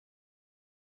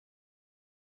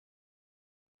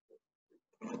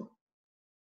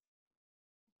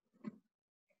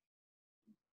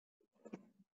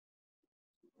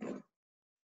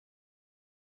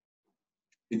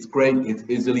 It's great, it's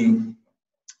easily,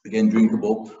 again,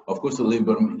 drinkable. Of course, a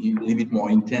little bit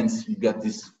more intense. You got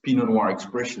this Pinot Noir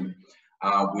expression,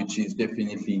 which is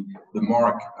definitely the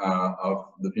mark of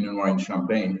the Pinot Noir in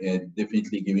Champagne,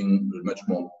 definitely giving much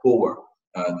more power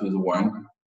to the wine.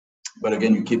 But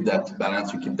again, you keep that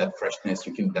balance, you keep that freshness,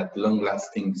 you keep that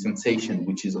long-lasting sensation,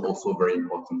 which is also very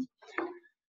important.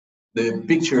 The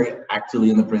picture actually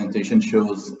in the presentation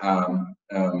shows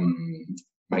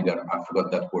my God, I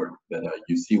forgot that word that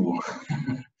you see.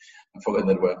 I forgot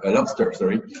that word, a lobster,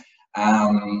 sorry.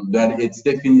 But it's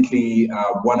definitely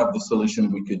one of the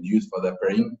solutions we could use for the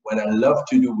pairing. What I love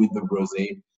to do with the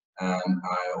rosé, and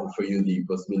I offer you the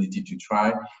possibility to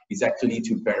try, is actually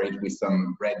to pair it with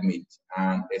some red meat,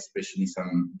 and especially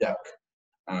some duck.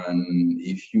 And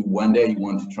if you one day you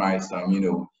want to try some, you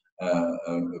know,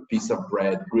 a piece of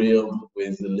bread grilled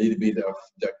with a little bit of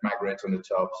duck magret on the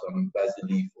top, some basil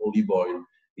leaf, olive oil.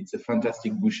 It's a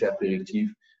fantastic bouche aperitif,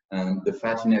 and the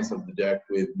fattiness of the duck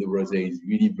with the rosé is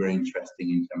really very interesting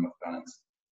in terms of balance.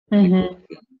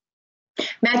 Mm-hmm.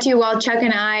 Matthieu, while Chuck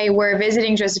and I were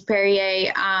visiting Joseph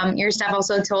Perrier, your staff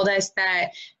also told us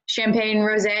that champagne,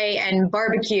 rosé, and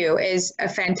barbecue is a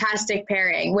fantastic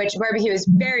pairing, which barbecue is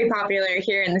very popular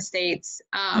here in the States.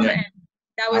 Yeah. And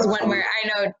that was one where I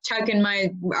know Chuck and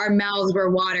our mouths were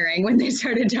watering when they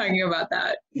started talking about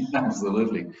that.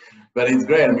 Absolutely. But it's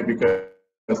great, I mean, because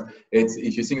it's,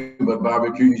 if you think about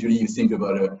barbecue, usually you think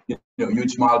about a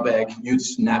huge Malbec,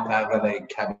 huge Napa Valley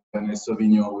Cabernet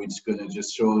Sauvignon, which is gonna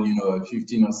just show a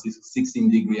 15 or 16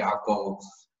 degree alcohol.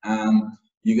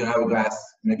 You're gonna have a glass,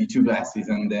 maybe 2 glasses,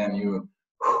 and then you're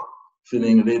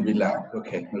feeling a little bit like,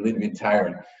 okay, a little bit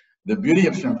tired. The beauty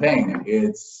of champagne,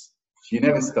 it's you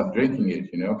never stop drinking it.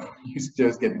 You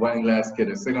just get 1 glass, get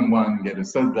a second one, get a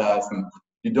third glass, and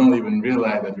you don't even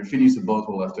realize that you finish the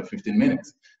bottle after 15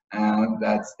 minutes. And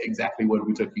that's exactly what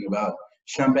we're talking about.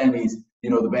 Champagne is,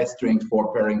 the best drink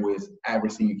for pairing with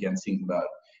everything you can think about.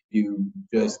 You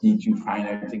just need to find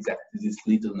out exactly these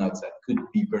little nuts that could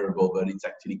be pairable, but it's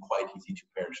actually quite easy to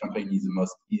pair. Champagne is the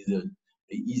most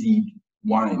easy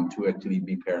wine to actually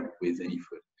be paired with any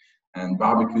food. And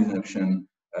barbecue is an option.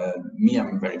 Me,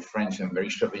 I'm very French and very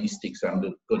chauvinistic, so I'm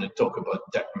going to talk about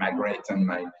duck magret and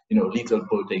my, little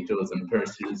potatoes and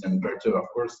persils and butter, of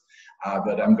course.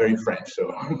 But I'm very French,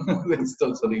 so it's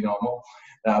totally normal.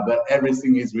 But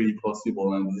everything is really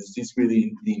possible, and this is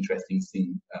really the interesting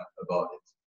thing about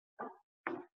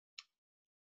it.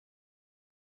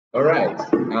 All right,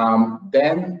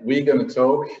 then we're going to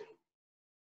talk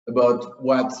about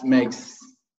what makes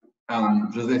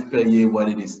Joseph Perrier what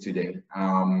it is today.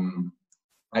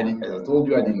 As I told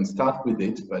you, I didn't start with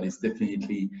it, but it's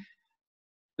definitely,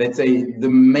 let's say, the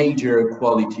major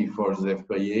quality for Joseph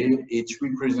Perrier. It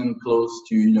represents close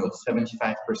to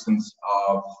 75%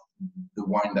 of the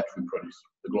wine that we produce.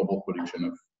 The global production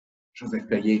of Joseph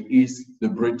Perrier is the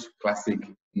Brut Classic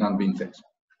non-vintage.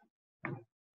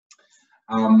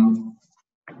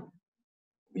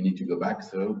 We need to go back,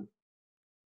 so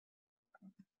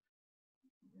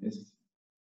yes,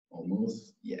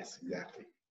 almost, yes, exactly.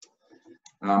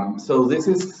 So this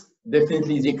is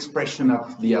definitely the expression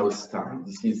of the house style.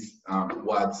 This is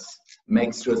what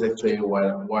makes Joseph Perrier,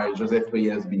 why Joseph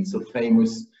Perrier has been so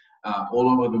famous all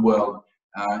over the world.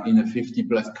 In the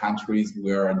 50+ countries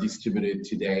we are distributed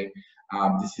today.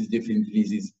 This is definitely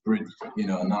this Brut,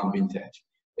 non-vintage.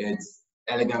 It's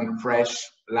elegant, fresh,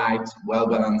 light,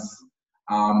 well-balanced.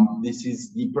 This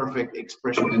is the perfect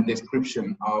expression and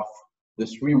description of the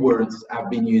 3 words I've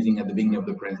been using at the beginning of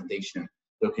the presentation,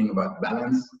 talking about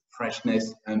balance,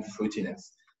 freshness, and fruitiness.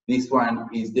 This one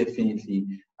is definitely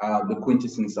the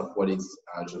quintessence of what is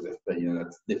Joseph Perrier.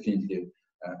 That's definitely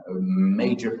a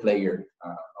major player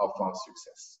of our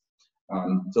success.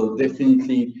 So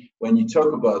definitely, when you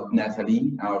talk about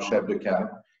Nathalie, our chef de cave,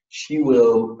 she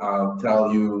will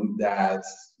tell you that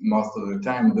most of the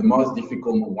time, the most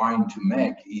difficult wine to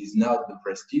make is not the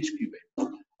prestige cuvée,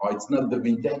 or it's not the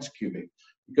vintage cuvée,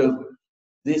 because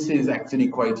this is actually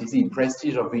quite easy.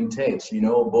 Prestige or vintage, you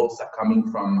know, both are coming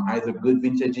from either good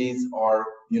vintages or,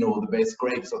 you know, the best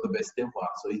grapes or the best terroir.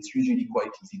 So it's usually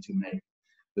quite easy to make.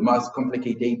 The most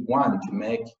complicated one to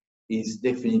make is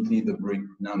definitely the brick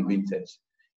non-vintage,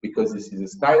 because this is a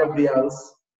style of the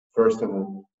house, first of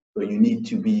all. So you need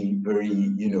to be very,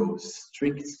 you know,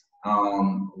 strict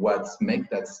on what makes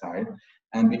that style,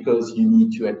 and because you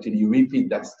need to actually repeat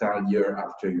that style year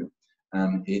after year.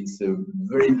 It's a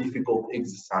very difficult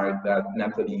exercise that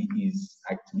Natalie is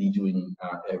actually doing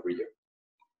every year.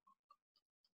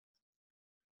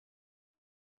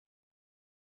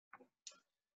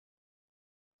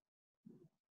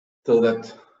 So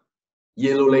that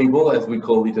yellow label, as we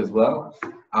call it as well,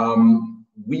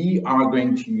 we are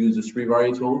going to use the 3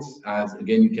 varietals, as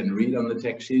again you can read on the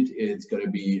tech sheet. It's going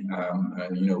to be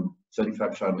you know,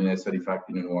 35 Chardonnay, 35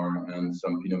 Pinot Noir, and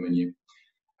some Pinot Meunier.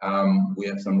 We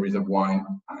have some reserve wine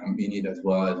in it as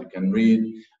well, as you can read.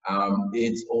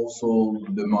 It's also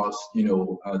the most, you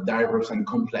know, diverse and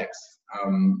complex,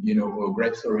 you know,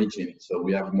 grapes origin. So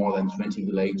we have more than 20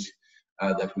 villages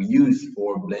that we use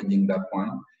for blending that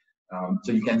wine.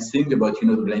 So you can think about, you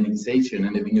know, the blending station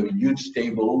and having a huge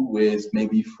table with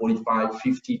maybe 45,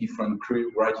 50 different crus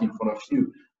right in front of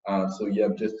you. So you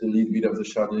have just a little bit of the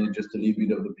Chardonnay, just a little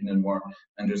bit of the Pinot Noir,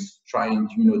 and just trying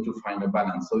to, you know, to find a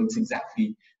balance. So it's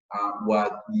exactly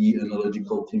what the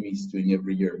enological team is doing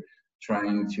every year,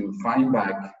 trying to find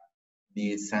back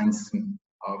the essence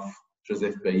of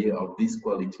Joseph Perrier, of this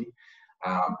quality,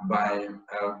 by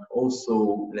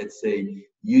also, let's say,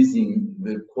 using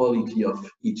the quality of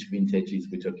each vintages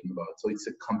we're talking about. So it's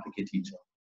a complicated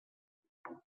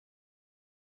job.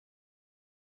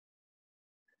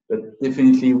 But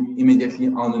definitely, immediately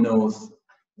on the nose,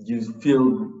 you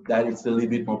feel that it's a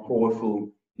little bit more powerful,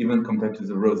 even compared to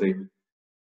the rosé.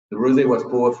 The rosé was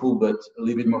powerful, but a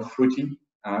little bit more fruity.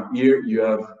 Here you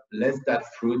have less that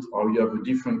fruit, or you have a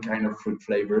different kind of fruit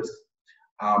flavors.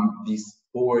 This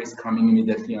pour is coming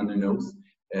immediately on the nose.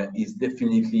 Is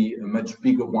definitely a much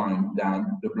bigger wine than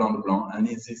the Blanc de Blanc, and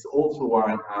this is also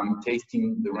why I'm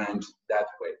tasting the range that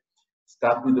way.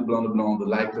 Start with the Blanc de Blanc, the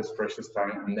lightest, freshest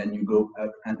style, and then you go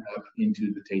up and up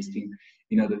into the tasting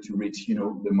in order to reach, you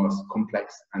know, the most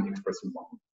complex and expressive wine.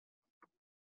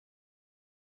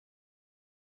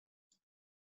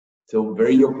 So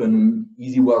very open,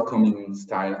 easy welcoming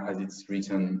style, as it's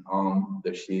written on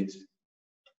the sheet.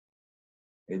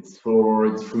 It's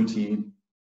floral, it's fruity.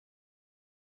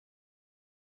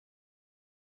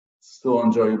 So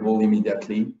enjoyable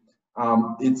immediately.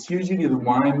 It's usually the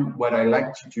wine, what I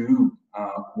like to do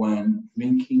when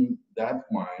drinking that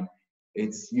wine,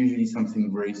 it's usually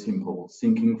something very simple.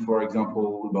 Thinking, for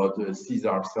example, about a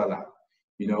Caesar salad.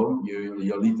 You know,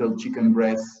 your little chicken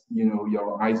breast, you know,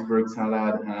 your iceberg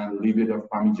salad, and a little bit of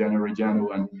Parmigiano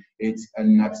Reggiano, and it's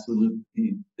an absolute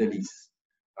delice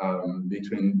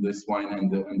between this wine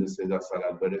and the Caesar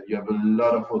salad. But you have a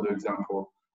lot of other examples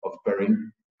of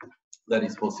pairing that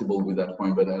is possible with that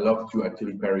wine, but I love to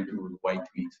actually pair it with white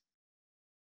meat.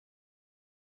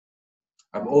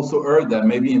 I've also heard that,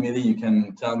 maybe Emily, you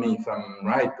can tell me if I'm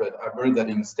right, but I've heard that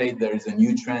in the States there is a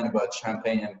new trend about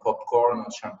champagne and popcorn, or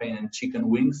champagne and chicken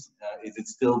wings. Is it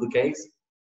still the case?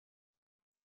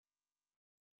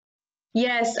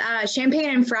 Yes, champagne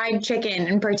and fried chicken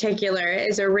in particular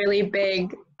is a really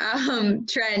big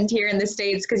trend here in the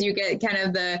States, because you get kind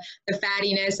of the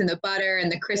fattiness and the butter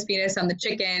and the crispiness on the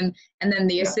chicken, and then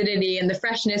the acidity and the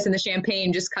freshness in the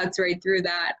champagne just cuts right through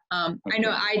that. Okay. I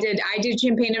know I did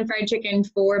champagne and fried chicken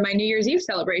for my New Year's Eve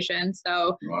celebration.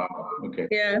 So wow, okay,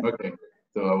 yeah, okay.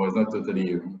 So I was not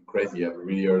totally crazy. I've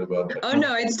really heard about that. Oh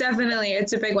no, it's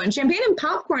a big one. Champagne and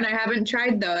popcorn I haven't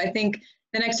tried though. I think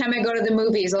the next time I go to the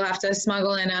movies, I'll have to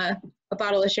smuggle in a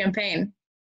bottle of champagne.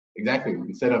 Exactly.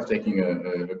 Instead of taking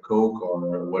a Coke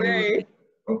or whatever, right.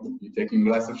 You're taking a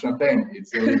glass of champagne.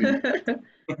 It's a little bit.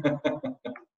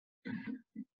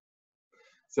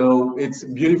 So it's a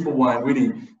beautiful wine,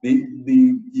 really.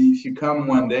 If you come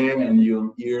one day and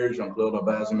you'll hear Jean-Claude or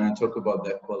Benjamin talk about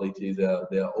that quality,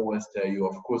 they'll always tell you,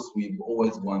 of course, we've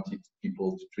always wanted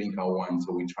people to drink our wine,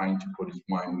 so we're trying to produce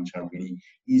wine which are really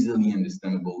easily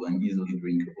understandable and easily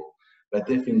drinkable. But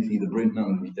definitely the Brut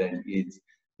Non-Vintage is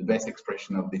the best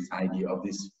expression of this idea, of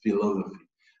this philosophy.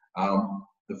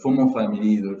 The Fomont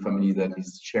family, the family that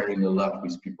is sharing a lot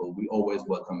with people. We always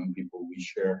welcome people. We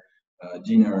share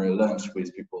dinner, lunch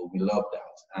with people. We love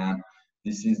that. And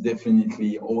this is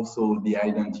definitely also the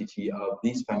identity of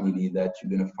this family that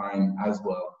you're going to find as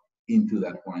well into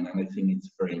that wine. And I think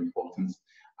it's very important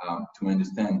to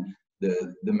understand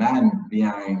the man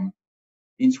behind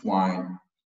each wine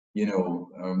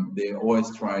they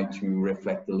always try to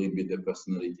reflect a little bit the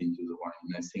personality into the wine.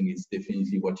 And I think it's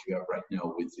definitely what you have right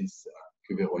now with this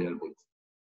Cuvée Royal Brut.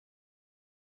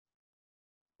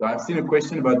 So I've seen a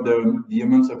question about the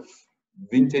amount of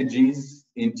vintages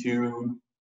into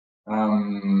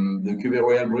the Cuvée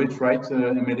Royal Brut, right,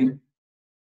 Emily?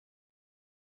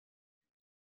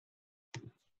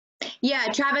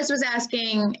 Yeah, Travis was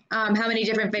asking how many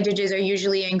different vintages are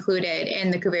usually included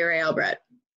in the Cuvée Royal Brut.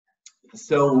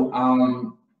 So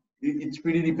it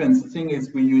really depends. The thing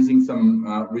is, we're using some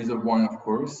reserve wine, of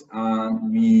course.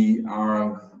 We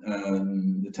are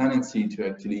the tendency to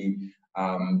actually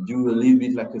do a little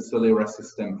bit like a Solera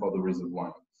system for the reserve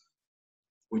wine,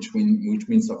 which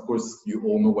means, of course, you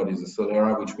all know what is a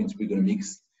Solera, which means we're going to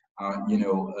mix, a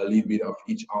little bit of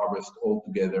each harvest all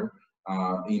together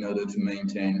in order to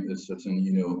maintain a certain,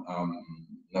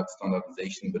 not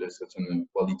standardization, but a certain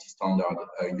quality standard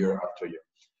year after year.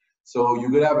 So you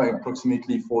could have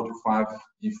approximately 4 to 5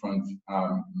 different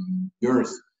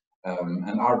years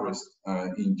and harvest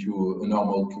into a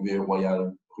normal Cuvée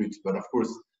Royal Brut, but of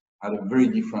course at a very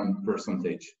different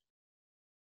percentage.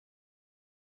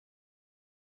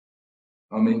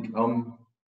 How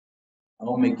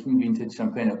making vintage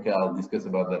champagne? Okay, I'll discuss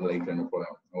about that later, no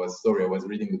problem. I was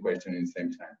reading the question at the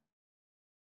same time.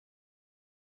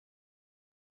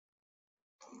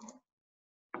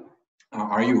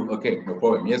 Are you? Okay, no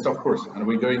problem. Yes, of course. And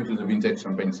we're going to the vintage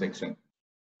champagne section.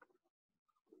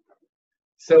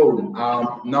 So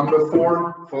number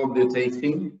 4 for the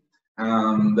tasting.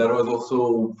 That was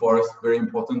also for us very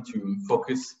important to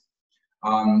focus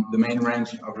on the main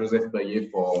range of Joseph Perrier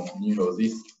for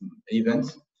this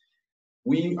event.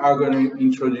 We are going to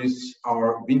introduce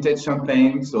our vintage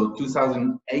champagne, so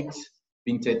 2008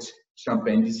 vintage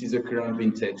champagne. This is the current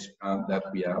vintage that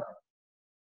we have.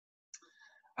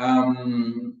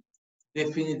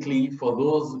 Definitely, for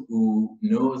those who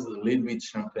knows a little bit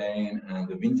champagne and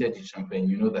the vintage champagne,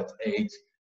 you know that 8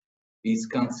 is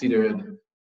considered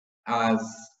as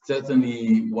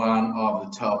certainly one of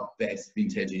the top best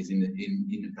vintages in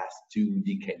the past 2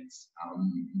 decades.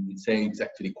 We'd say it's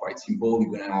actually quite simple.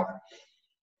 We're going to have,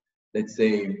 let's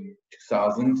say,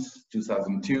 2000,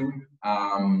 2002,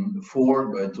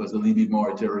 4, but it was a little bit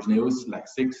more heterogeneous, like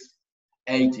 6.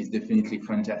 8 is definitely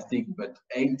fantastic, but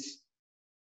 8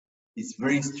 is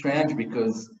very strange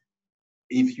because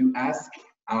if you ask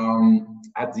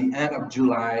at the end of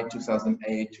July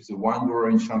 2008 to the wine grower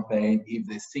in Champagne, if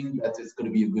they think that it's going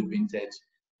to be a good vintage,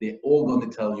 they're all going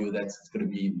to tell you that it's going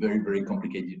to be very, very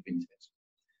complicated vintage.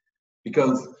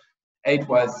 Because 8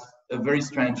 was a very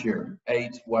strange year.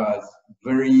 8 was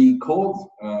very cold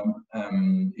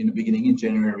in the beginning, in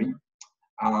January,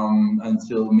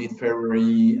 until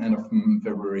mid-February, end of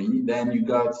February. Then you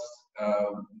got,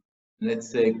 let's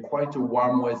say, quite a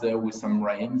warm weather with some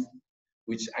rains,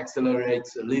 which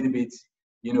accelerates a little bit,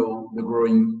 the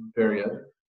growing period.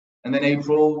 And then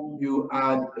April, you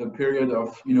had a period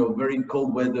of, very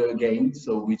cold weather again,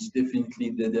 so which definitely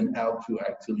didn't help to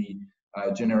actually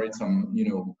generate some,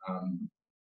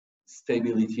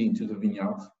 stability into the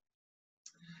vineyards.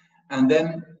 And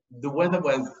then the weather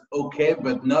was okay,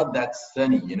 but not that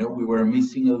sunny. We were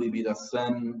missing a little bit of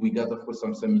sun. We got, of course,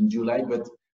 some sun in July, but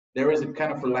there is a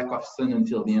kind of a lack of sun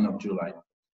until the end of July.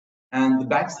 And the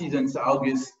back seasons,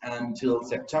 August until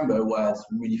September, was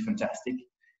really fantastic.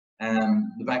 And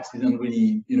the back season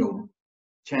really,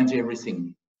 changed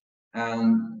everything.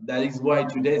 And that is why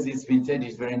today this vintage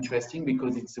is very interesting,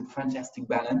 because it's a fantastic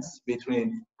balance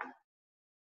between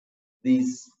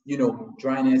this,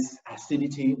 dryness,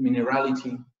 acidity,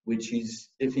 minerality, which is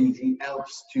definitely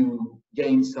helps to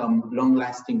gain some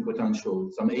long-lasting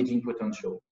potential, some aging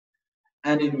potential.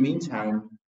 And in the meantime,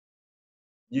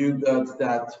 you got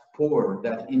that pour,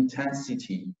 that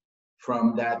intensity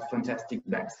from that fantastic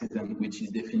back season, which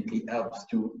is definitely helps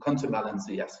to counterbalance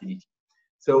the acidity.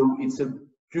 So it's a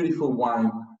beautiful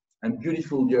wine and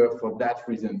beautiful year for that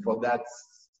reason, for that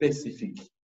specific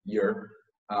year.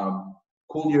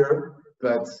 Cool year,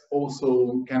 but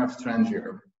also kind of strange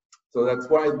year. So that's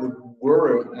why the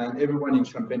grower and everyone in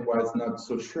Champagne was not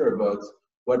so sure about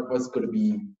what was going to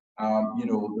be,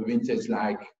 the vintage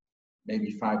like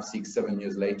maybe 5, 6, 7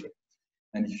 years later.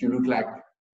 And if you look like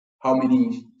how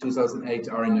many 2008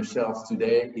 are in the shelves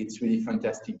today, it's really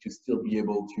fantastic to still be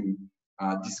able to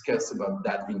discuss about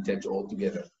that vintage all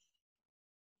together.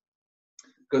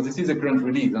 Because this is a current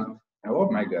release, huh? Oh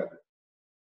my God.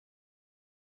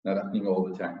 Not happening all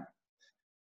the time.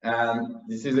 And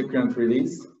this is a current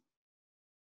release.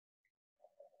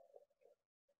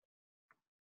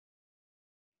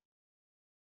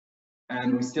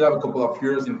 And we still have a couple of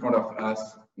years in front of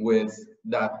us with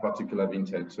that particular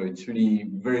vintage. So it's really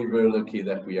very, very lucky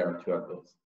that we are to have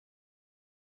those.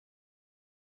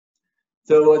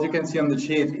 So as you can see on the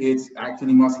sheet, it's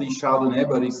actually mostly Chardonnay,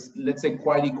 but it's, let's say,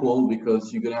 quite equal,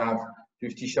 because you're going to have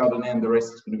 50 Chardonnay and the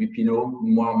rest is going to be Pinot,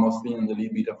 mostly, and a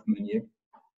little bit of Meunier.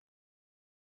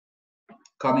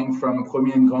 Coming from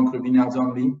Premier and Grand Cru vineyards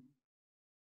only.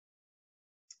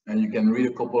 And you can read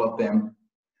a couple of them.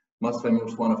 Most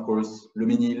famous one, of course, Le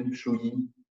Ménil, Chouilly,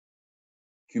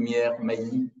 Cumière,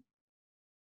 Mailly.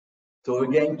 So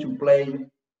again, to play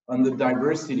on the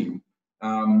diversity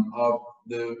of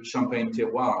the Champagne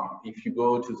terroir. If you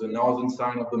go to the northern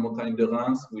side of the Montagne de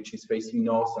Reims, which is facing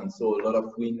north, and so a lot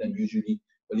of wind and usually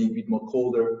a little bit more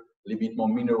colder, a little bit more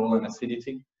mineral and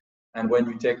acidity. And when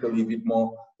you take a little bit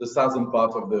more the southern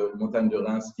part of the Montagne de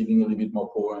Reims, giving a little bit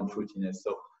more power and fruitiness.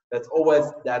 So that's always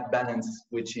that balance,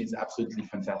 which is absolutely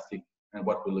fantastic and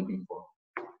what we're looking for.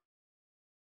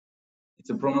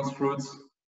 It's a pronounced fruit.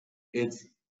 It's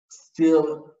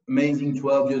still amazing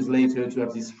 12 years later to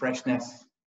have this freshness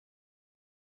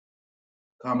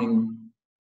coming.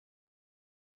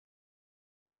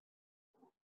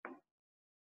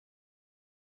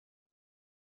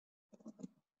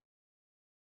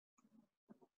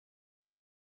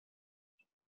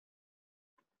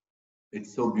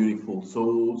 It's so beautiful,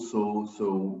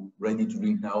 so ready to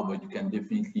drink now, but you can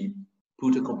definitely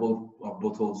put a couple of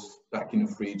bottles back in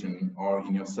the fridge and or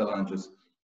in your cellar and just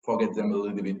forget them a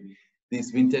little bit.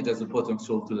 This vintage has the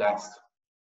potential to last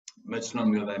much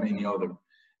longer than any other.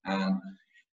 And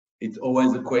it's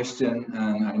always a question,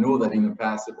 and I know that in the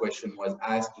past the question was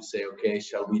asked to say, okay,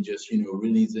 shall we just,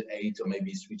 release the 8 or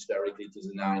maybe switch directly to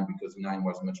the 9 because the 9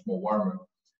 was much more warmer.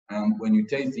 And when you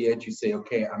taste the 8, you say,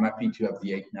 okay, I'm happy to have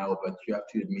the 8 now, but you have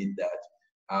to admit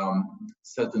that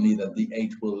certainly that the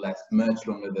 8 will last much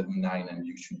longer than the 9, and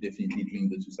you should definitely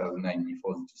drink the 2009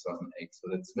 before the 2008. So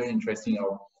that's very interesting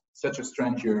how such a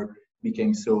strange year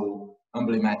became so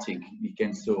emblematic,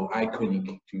 became so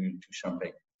iconic to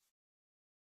Champagne.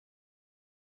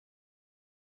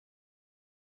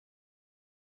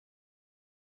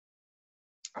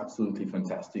 Absolutely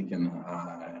fantastic, and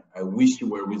I wish you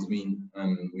were with me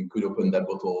and we could open that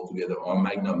bottle all together, or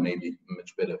Magnum maybe,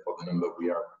 much better for the number we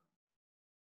are.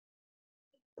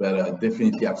 But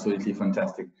definitely absolutely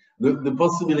fantastic. The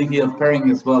possibility of pairing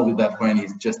as well with that wine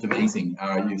is just amazing.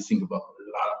 You think about a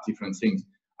lot of different things.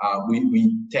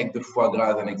 We take the foie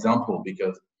gras as an example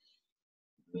because,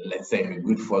 let's say, a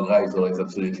good foie gras is always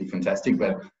absolutely fantastic,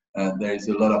 but there is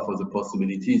a lot of other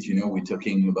possibilities. We're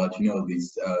talking about,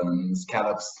 these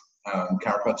scallops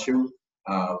carpaccio,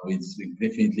 which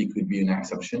definitely could be an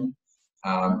exception.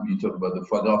 You talk about the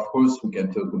foie gras, of course. We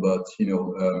can talk about,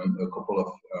 a couple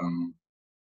of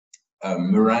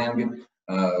meringue,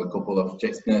 a couple of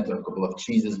chestnut, a couple of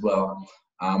cheese as well.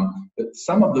 But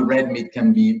some of the red meat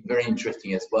can be very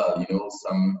interesting as well.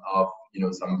 Some of,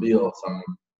 some veal,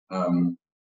 some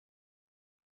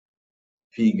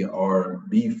pig or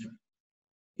beef,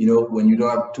 when you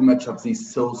don't have too much of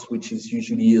this sauce, which is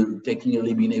usually taking a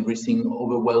little bit everything,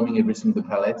 overwhelming everything the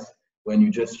palate. When you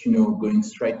just, going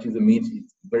straight to the meat,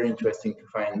 it's very interesting to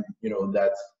find,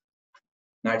 that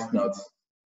nice notes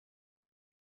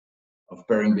of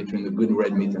pairing between the good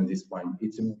red meat and this wine.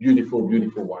 It's a beautiful,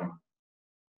 beautiful wine.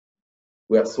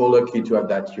 We are so lucky to have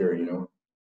that here,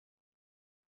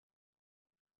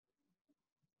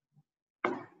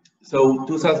 So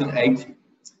 2008.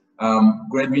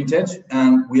 Great vintage,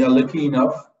 and we are lucky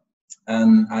enough,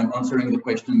 and I'm answering the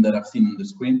question that I've seen on the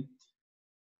screen.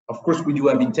 Of course, we do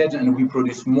have vintage, and we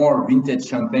produce more vintage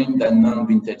champagne than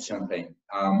non-vintage champagne.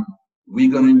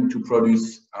 We're going to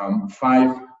produce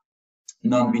 5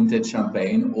 non-vintage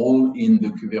champagne, all in the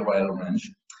Cuvée Royale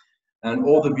range, and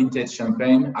all the vintage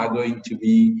champagne are going to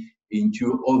be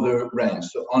into other range.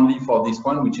 So only for this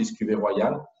one, which is Cuvée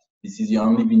Royale, this is the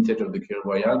only vintage of the Cuvée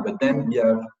Royale. But then we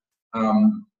have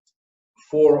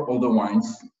 4 other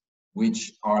wines,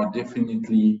 which are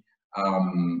definitely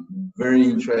very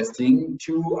interesting.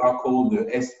 2 are called the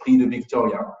Esprit de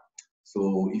Victoria.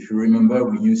 So if you remember,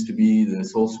 we used to be the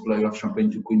sole supplier of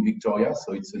champagne to Queen Victoria.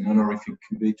 So it's an honorific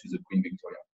cuvée to the Queen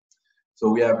Victoria. So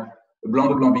we have a Blanc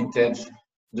de Blanc vintage,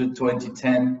 the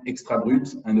 2010 Extra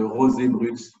Brut, and a Rosé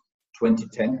Brut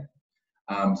 2010.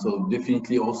 So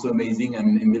definitely also amazing,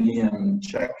 and Emily and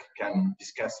Chuck can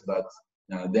discuss about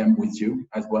them with you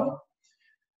as well.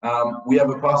 We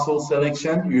have a parcel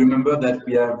selection. You remember that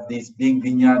we have this big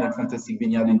vineyard and fantastic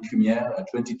vineyard in Cumière,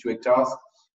 22 hectares.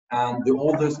 And the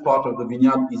oldest part of the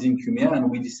vineyard is in Cumière, and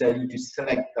we decided to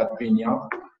select that vineyard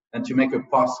and to make a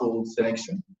parcel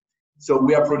selection. So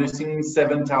we are producing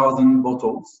 7,000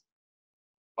 bottles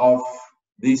of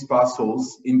these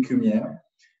parcels in Cumière.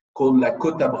 called La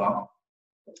Côte d'Abra.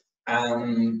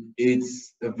 And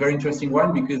it's a very interesting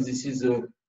wine because this is a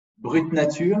Brut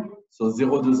Nature, so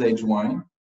zero dosage wine,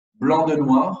 Blanc de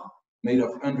Noir, made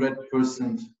of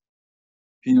 100%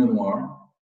 Pinot Noir,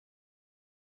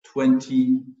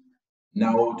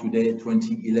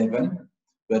 2011,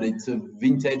 but it's a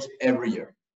vintage every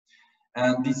year.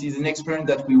 And this is an experiment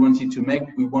that we wanted to make.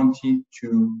 We wanted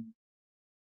to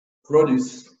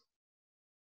produce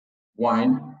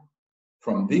wine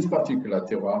from this particular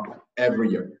terroir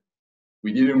every year.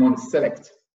 We didn't want to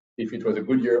select if it was a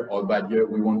good year or a bad year.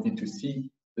 We wanted to see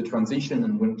the transition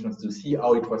and we wanted to see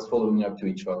how it was following up to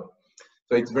each other.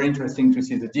 So it's very interesting to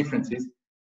see the differences.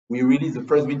 We released the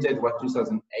first vintage was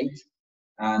 2008,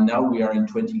 and now we are in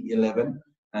 2011.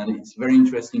 And it's very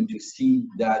interesting to see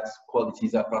that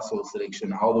qualities at parcel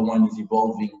selection, how the wine is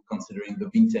evolving considering the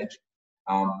vintage.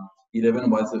 11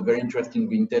 was a very interesting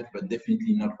vintage, but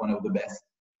definitely not one of the best.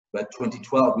 But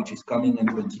 2012, which is coming, and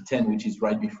 2010, which is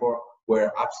right before,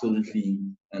 were absolutely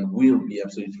and will be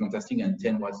absolutely fantastic, and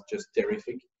 10 was just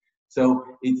terrific. So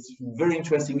it's very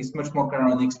interesting. It's much more kind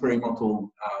of an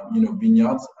experimental,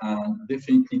 vineyards, and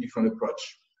definitely different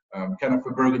approach, kind of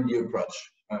a Burgundy approach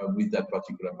with that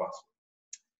particular parcel.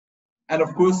 And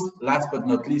of course, last but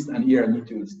not least, and here I need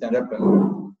to stand up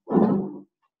and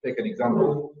take an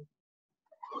example.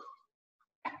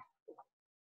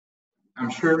 I'm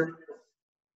sure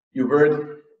you've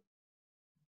heard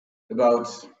about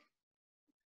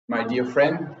my dear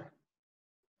friend.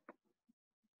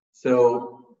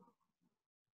 So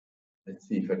let's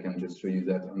see if I can just show you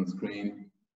that on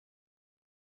screen.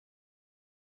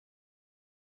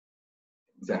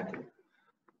 Exactly.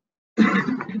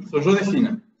 So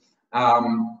Joséphine.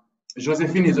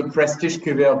 Joséphine is a prestige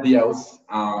cuvée of the house,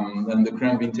 and the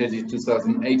current vintage is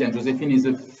 2008, and Joséphine is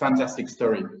a fantastic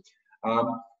story.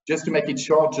 Just to make it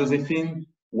short, Joséphine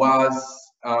was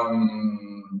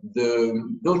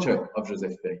the daughter of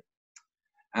Joseph Perrier.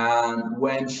 And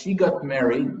when she got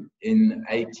married in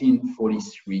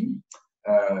 1843,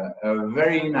 a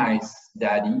very nice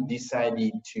daddy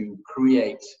decided to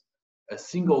create a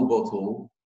single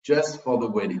bottle just for the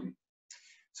wedding.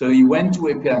 So he went to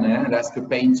Perrier and asked a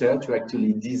painter to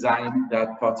actually design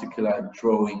that particular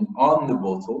drawing on the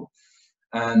bottle.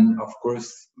 And of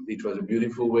course, it was a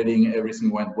beautiful wedding,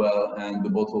 everything went well, and the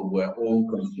bottles were all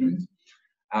consumed.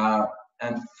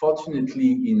 And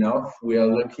fortunately enough, we are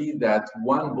lucky that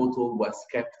one bottle was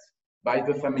kept by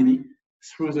the family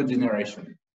through the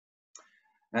generation.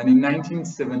 And in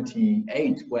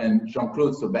 1978, when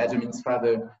Jean-Claude, so Benjamin's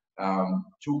father,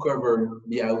 took over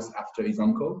the house after his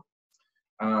uncle,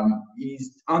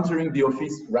 he's entering the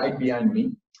office right behind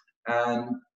me,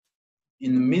 and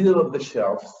in the middle of the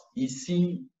shelves, you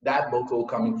see that bottle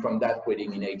coming from that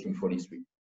wedding in 1843.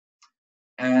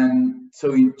 And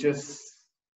so he just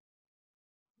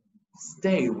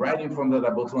stay right in front of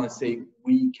that bottle and say,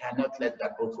 we cannot let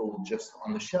that bottle just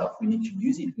on the shelf. We need to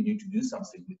use it. We need to do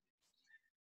something with it.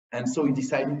 And so he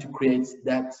decided to create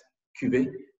that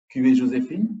cuvée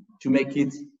Joséphine, to make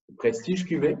it a prestige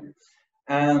cuvée.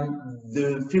 And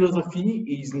the philosophy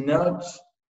is not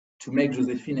to make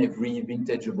Joséphine every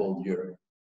vintageable year.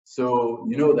 So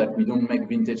you know that we don't make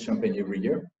vintage champagne every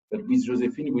year, but with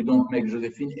Joséphine, we don't make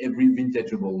Joséphine every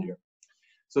vintageable year.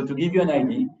 So to give you an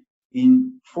idea,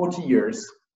 in 40 years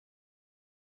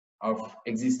of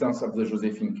existence of the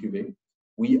Joséphine cuvée,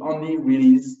 we only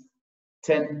released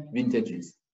 10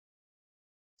 vintages.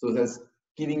 So that's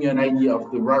giving you an idea of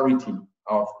the rarity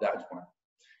of that one.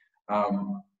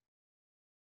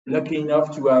 Lucky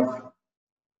enough to have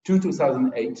two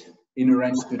 2008 in a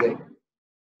range today.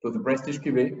 So the Prestige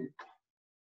Cuvée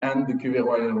and the Cuvée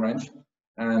Royale range.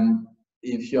 And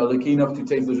if you're lucky enough to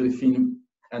take the Joséphine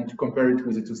and to compare it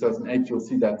with the 2008, you'll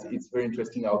see that it's very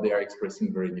interesting how they are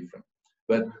expressing very different.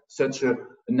 But such an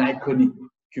iconic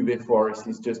cuvée for us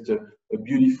is just a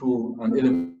beautiful and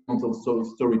elemental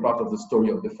story, part of the story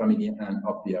of the family and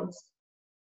of the house.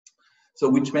 So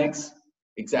which makes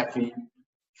exactly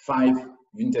 5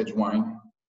 vintage wine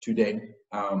today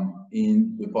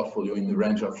in the portfolio, in the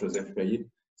range of Joseph Perrier.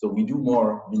 So we do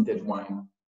more vintage wine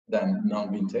than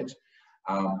non-vintage.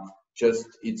 Just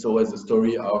it's always a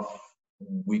story of,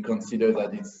 we consider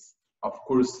that it's of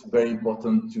course very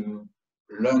important to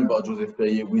learn about Joseph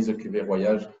Perrier with the Cuvée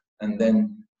Royale, and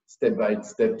then step by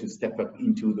step to step up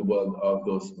into the world of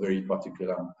those very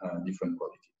particular different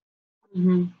qualities.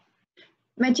 Mm-hmm.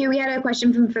 Matthieu, we had a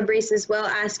question from Fabrice as well,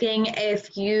 asking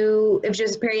if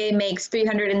Joseph Perrier makes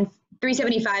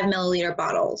 375 milliliter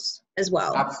bottles as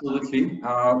well. Absolutely.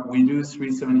 We do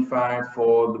 375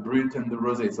 for the Brut and the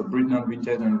Rosé, so Brut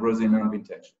non-vintage and Rosé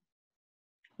non-vintage.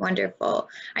 Wonderful.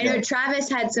 I know Travis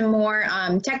had some more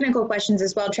technical questions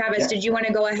as well. Travis, did you want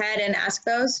to go ahead and ask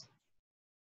those?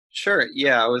 Sure.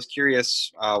 Yeah, I was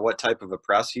curious what type of a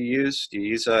press you use. Do you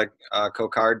use a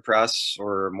Cocard press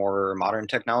or more modern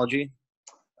technology?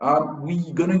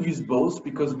 We're gonna use both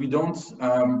because we don't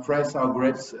press our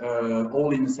grapes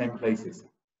all in the same places.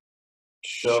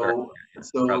 Sure.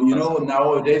 So you know,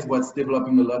 nowadays what's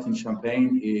developing a lot in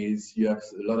Champagne is you have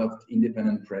a lot of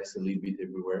independent press a little bit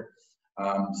everywhere.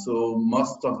 So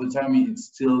most of the time it's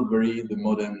still very the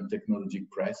modern technology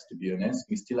press, to be honest.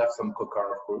 We still have some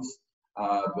Cocard, of course,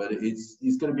 but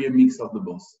it's going to be a mix of the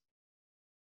both.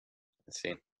 Let's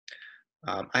see.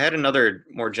 I had another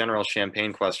more general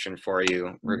Champagne question for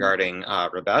you regarding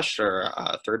Rebèche or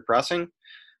third pressing.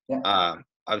 Yeah.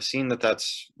 I've seen that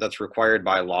that's required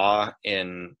by law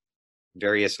in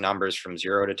various numbers from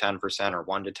 0 to 10% or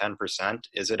 1 to 10%.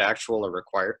 Is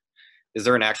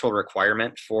there an actual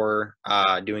requirement for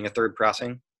doing a third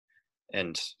pressing?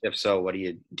 And if so, what do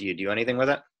you do anything with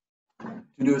it?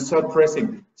 To do a third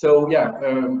pressing. So yeah,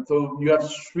 so you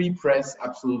have 3 press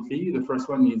absolutely. The first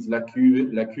one is la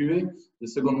cuvée. The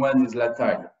second one is la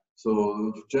taille.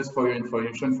 So just for your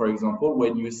information, for example,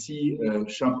 when you see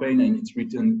Champagne and it's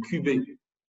written cuvée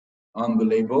on the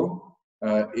label,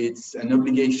 it's an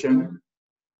obligation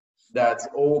that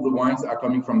all the wines are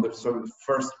coming from the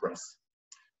first press.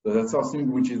 So that's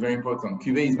something which is very important.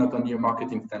 Cuvée is not only a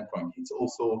marketing standpoint; it's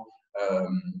also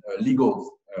a legal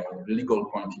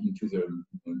point into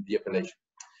the appellation.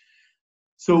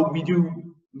 So we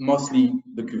do mostly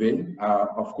the cuvée.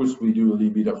 Of course, we do a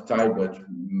little bit of taille, but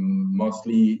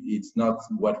mostly it's not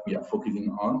what we are focusing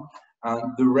on.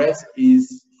 And the rest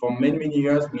is, for many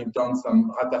years, we've done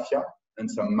some ratafia and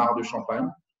some Mar de Champagne,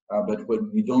 but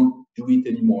we don't do it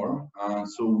anymore.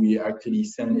 So we actually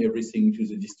send everything to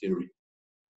the distillery.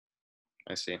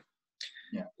 I see.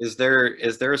 Yeah. Is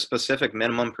there a specific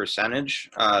minimum percentage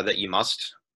that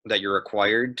you're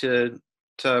required to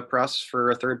press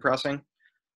for a third pressing?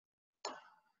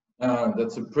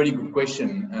 That's a pretty good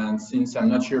question, and since I'm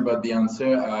not sure about the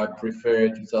answer, I prefer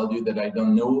to tell you that I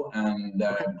don't know, and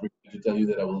I prefer to tell you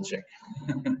that I will check.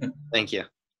 Thank you.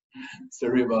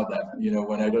 Sorry about that. You know,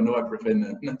 when I don't know, I prefer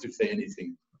not to say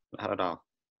anything. Not at all.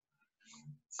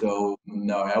 So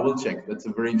no, I will check. That's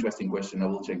a very interesting question. I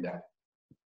will check that.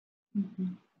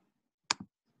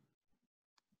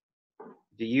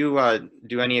 Do you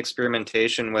do any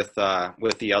experimentation with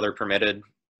the other permitted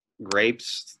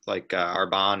grapes like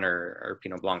Arbonne or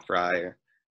Pinot Blanc Fry?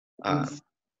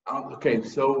 Okay,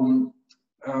 so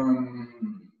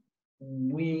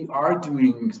we are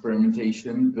doing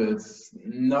experimentation, but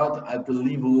not at the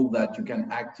level that you can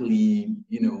actually,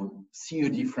 see a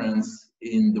difference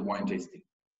in the wine tasting.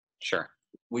 Sure.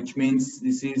 Which means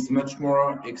this is much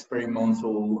more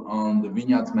experimental on the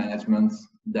vineyards management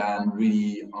than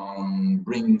really on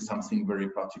bringing something very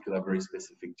particular, very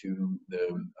specific to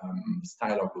the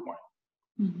style of the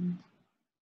wine.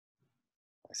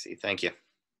 I see. Thank you.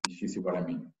 If you see what I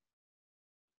mean.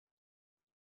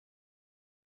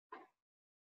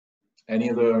 Any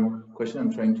other question?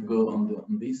 I'm trying to go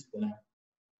on this, but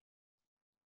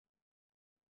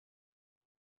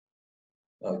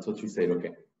that's what you said.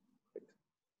 Okay.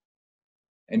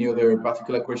 Any other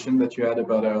particular question that you had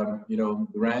about, the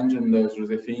range and the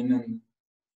Josephine?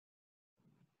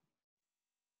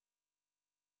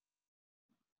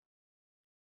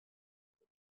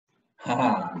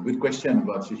 And... Good question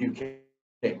about the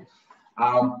UK.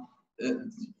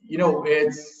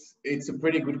 It's a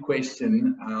pretty good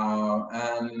question,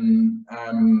 and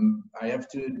I have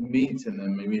to admit, and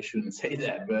then maybe I shouldn't say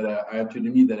that, but I have to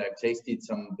admit that I've tasted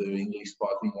some of the English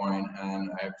sparkling wine, and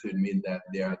I have to admit that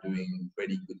they are doing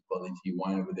pretty good quality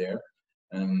wine over there.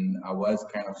 And I was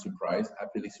kind of surprised,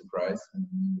 happily surprised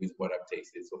with what I've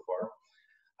tasted so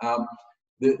far.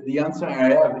 The answer I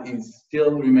have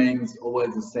still remains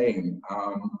always the same.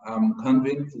 I'm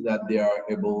convinced that they are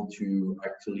able to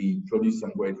actually produce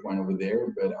some great wine over there,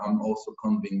 but I'm also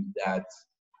convinced that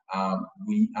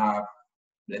we have,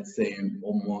 let's say,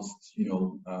 almost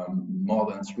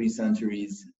more than 3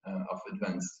 centuries of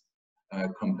advance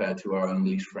compared to our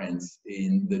English friends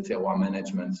in the terroir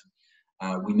management.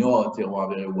 We know our terroir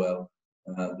very well.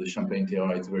 The Champagne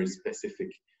terroir is very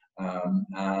specific.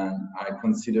 And I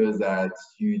consider that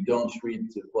you don't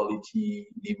reach the quality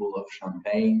level of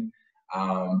Champagne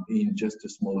in just a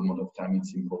small amount of time.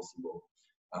 It's impossible.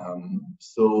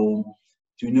 So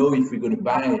to know if we're going to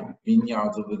buy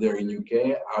vineyards over there in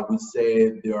UK, I would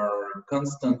say they are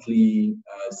constantly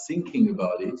thinking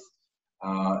about it,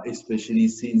 especially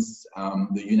since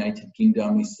the United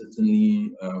Kingdom is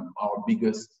certainly our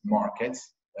biggest market,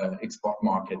 export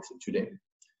market today.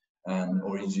 and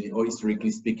or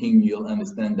historically speaking, you'll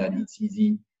understand that it's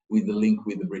easy with the link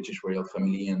with the British royal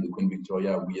family and the Queen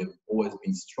Victoria. We have always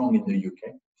been strong in the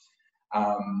UK.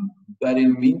 But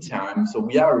in the meantime, so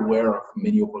we are aware of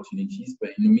many opportunities,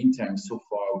 but in the meantime, so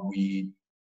far, we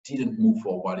didn't move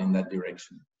forward in that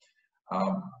direction.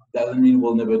 Doesn't mean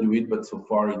we'll never do it, but so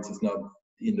far it is not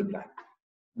in the plan.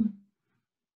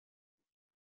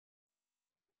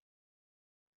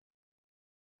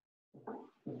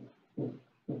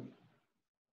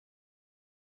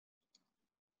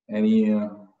 Any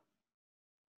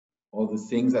all the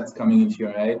things that's coming into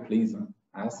your head, please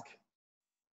ask.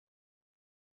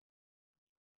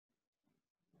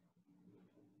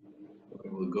 Okay,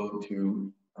 we'll go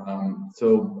to,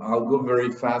 so I'll go very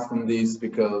fast on this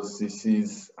because this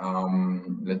is,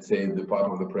 let's say, the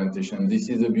part of the presentation. This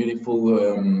is a beautiful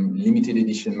limited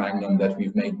edition magnum that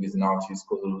we've made with an artist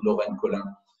called Lorraine Collin.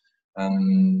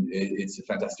 And it's a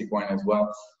fantastic wine as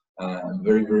well.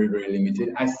 Very, very, very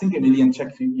limited. I think, Emily and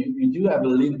Chuck, you do have a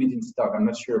little bit in stock. I'm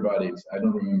not sure about it. I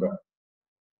don't remember.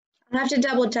 I'll have to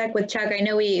double check with Chuck. I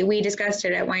know we discussed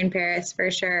it at Wine Paris for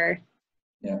sure.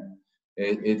 Yeah,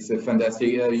 it's a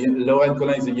fantastic. Lorraine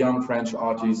Collin is a young French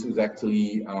artist who's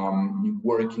actually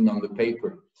working on the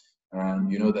paper.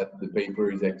 And you know that the paper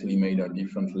is actually made of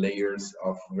different layers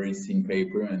of very thin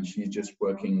paper, and she's just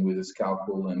working with a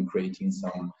scalpel and creating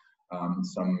some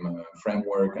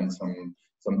framework and some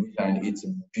design. It's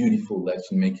beautiful that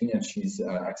she's making, and she's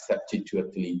accepted to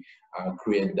actually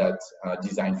create that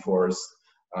design for us.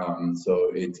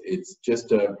 So it's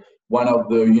just one of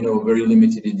the very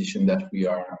limited edition that we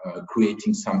are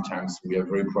creating. Sometimes we are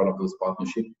very proud of those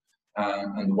partnerships,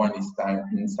 and the one inside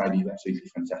is absolutely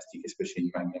fantastic, especially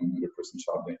in Magnum 100%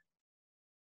 Chardonnay.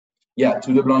 Yeah,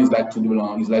 Tout de Blanc is like Tout de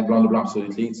Blanc, is like Blanc de Blanc,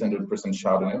 absolutely. It's 100%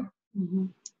 Chardonnay. Mm-hmm.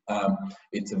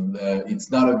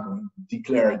 It's not a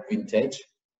declared vintage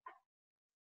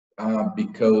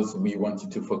because we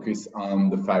wanted to focus on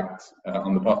the fact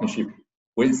on the partnership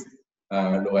with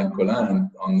Lorraine Collin and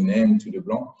on the name Tout de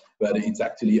Blanc, but it's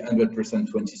actually 100%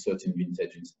 2013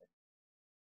 vintage inside.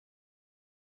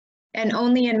 And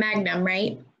only in Magnum,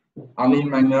 right? Only in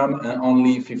Magnum and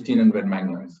only 1500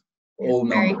 Magnums. All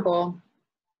very numbers. Cool.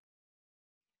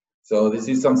 So this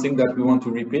is something that we want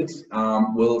to repeat.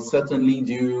 We'll certainly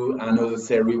do another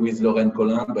series with Lorraine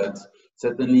Collin, but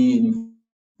certainly in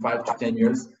 5 to 10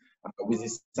 years, with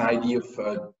this idea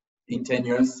of in 10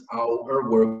 years, how her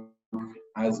work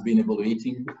has been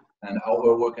evaluating and how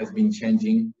her work has been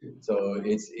changing. So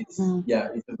it's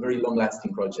a very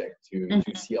long-lasting project to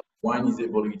see how wine is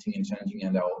evaluating and changing,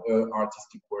 and how her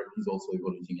artistic work is also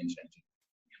evaluating and changing.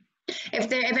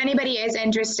 If anybody is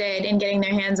interested in getting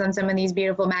their hands on some of these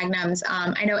beautiful magnums,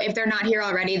 I know if they're not here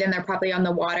already, then they're probably on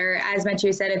the water. As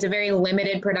Matthieu said, it's a very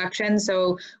limited production,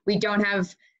 so we don't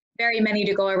have very many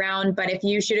to go around, but if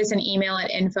you shoot us an email at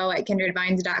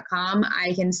info@kindredvines.com,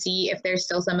 I can see if there's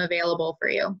still some available for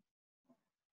you.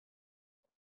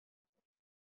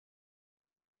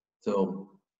 So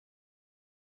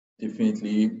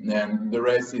definitely, and the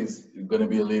rest is going to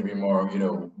be a little bit more,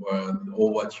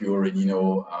 all what you already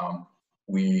know.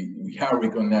 We are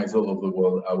recognized all over the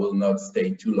world. I will not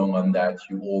stay too long on that.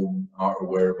 You all are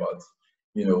aware about,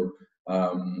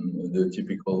 the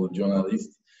typical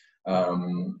journalist.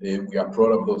 We are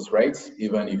proud of those rates,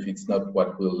 even if it's not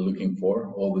what we're looking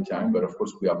for all the time. But of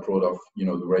course, we are proud of,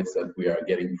 the rates that we are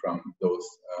getting from those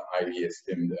highly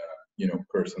esteemed,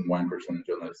 wine person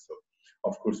journalists. So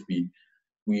of course, we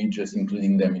just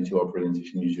including them into our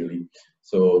presentation usually.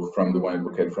 So from the wine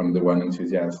advocate, from the wine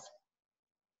enthusiast,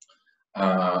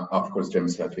 of course,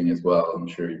 James Laffin as well. I'm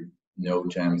sure you know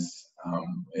James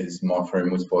is more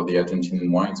famous for the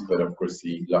Argentinian wines, but of course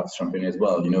he loves champagne as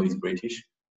well. He's British.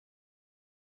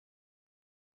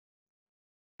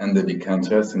 And the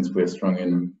decanter, since we're strong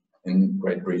in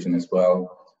Great Britain as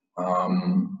well.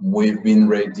 We've been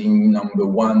rating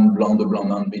 #1 Blanc de Blanc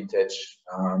non-vintage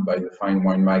by the Fine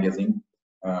Wine magazine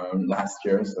last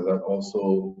year. So that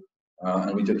also,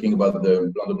 and we're talking about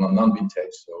the Blanc de Blanc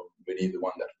non-vintage, so really the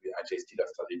one that I tasted, I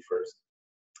studied first.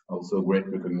 Also great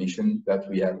recognition that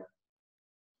we have.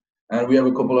 And we have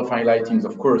a couple of highlightings,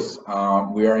 of course.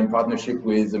 We are in partnership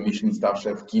with the Michelin star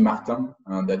chef Guy Martin,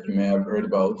 that you may have heard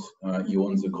about. He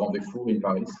owns the Grand Défour in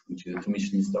Paris, which is a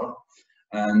Michelin star.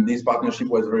 And this partnership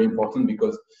was very important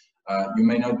because you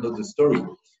may not know the story,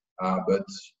 but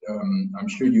I'm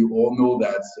sure you all know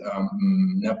that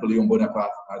Napoleon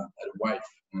Bonaparte had a wife,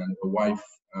 and her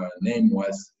wife's name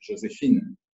was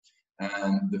Joséphine.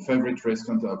 And the favorite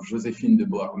restaurant of Joséphine de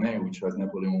Beauharnais, which was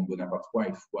Napoleon Bonaparte's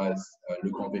wife, was Le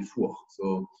Grand Défour.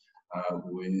 So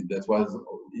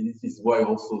This is why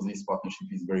also this partnership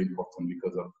is very important,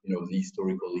 because of the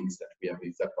historical links that we have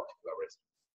with that particular restaurant.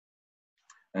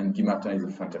 And Guy Martin is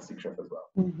a fantastic chef as well.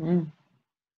 Mm-hmm.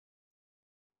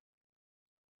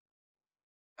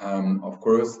 Of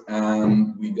course,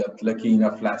 we got lucky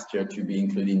enough last year to be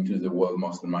included into the World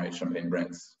Most Admired Champagne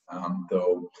Brands.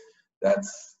 So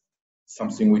that's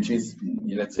something which is,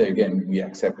 let's say again, we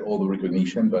accept all the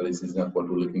recognition, but this is not what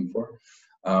we're looking for.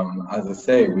 As I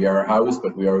say, we are a house,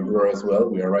 but we are a grower as well.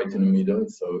 We are right in the middle,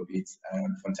 so it's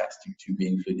fantastic to be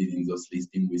included in those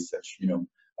listings with such,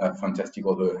 fantastic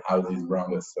other houses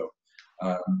around us. So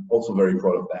also very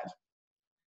proud of that.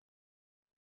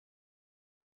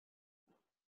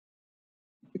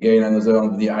 Again, another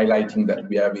of the highlighting that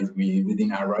we have is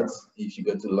within Harrods. If you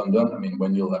go to London, I mean,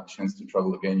 when you'll have a chance to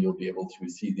travel again, you'll be able to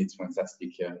see this fantastic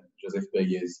Joseph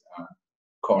Perrier's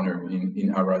corner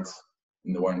in Harrods,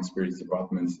 in the wine and spirits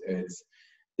department. It's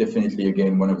definitely,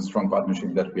 again, one of the strong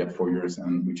partnerships that we had for years,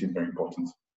 and which is very important.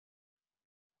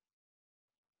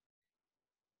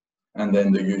 And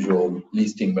then the usual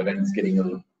listing, but then it's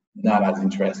getting not as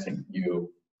interesting.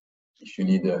 If you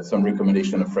need some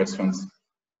recommendation of restaurants,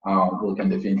 we can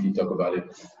definitely talk about it.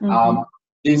 Mm-hmm.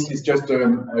 This is just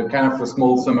a kind of a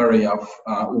small summary of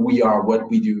who we are, what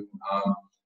we do.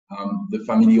 The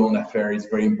family-owned affair is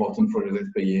very important for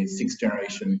Joseph Perrier, 6th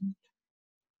generation.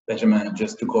 Benjamin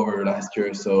just took over last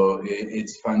year, so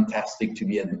it's fantastic to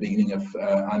be at the beginning of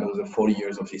another 40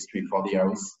 years of history for the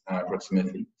house,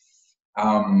 approximately.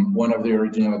 One of the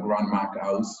original Grand Mark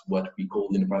house, what we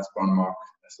called in the past Grand Mark,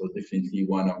 so definitely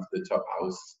one of the top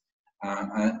house.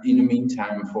 And in the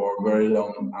meantime, for very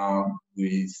long,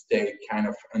 we stay kind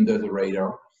of under the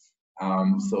radar.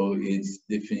 So it's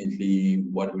definitely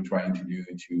what we're trying to do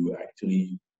to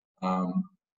actually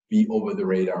be over the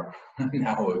radar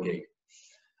now again.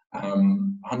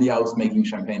 On the house making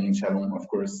champagne in Chalon, of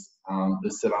course,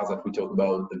 the cellars that we talk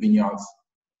about, the vineyards,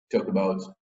 talk about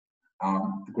a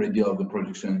great deal of the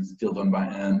production is still done by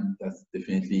hand. That's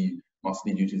definitely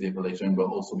mostly due to the appellation, but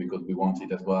also because we want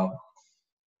it as well.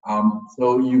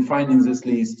 So you find in this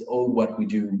list all what we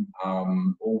do,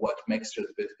 all what makes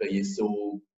Joseph Perrier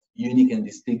so unique and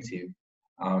distinctive.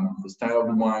 The style of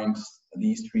the wines, the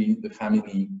history, the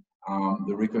family,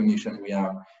 the recognition we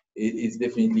have, it's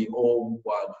definitely all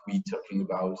what we're talking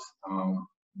about.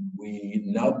 We're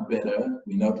not better,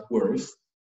 we're not worse,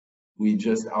 we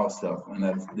just ourselves, and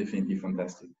that's definitely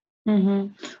fantastic.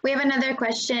 Mm-hmm. We have another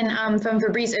question from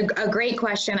Fabrice, a great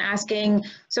question asking,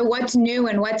 so what's new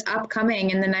and what's upcoming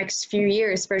in the next few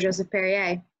years for Joseph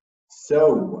Perrier?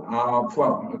 So,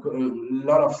 well, a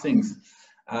lot of things.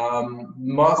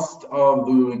 Most of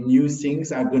the new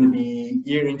things are going to be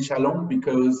here in Chalon,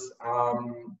 because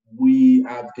we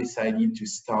have decided to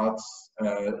start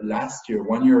last year,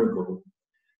 1 year ago,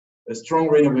 a strong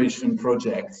renovation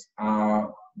project.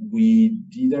 We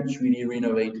didn't really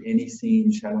renovate anything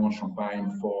in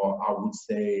Châlons-en-Champagne for, I would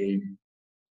say,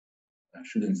 I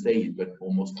shouldn't say it, but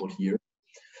almost 40 years.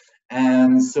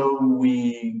 And so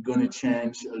we're going to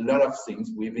change a lot of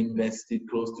things. We've invested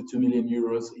close to 2 million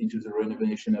euros into the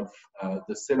renovation of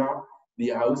the cellar,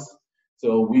 the house.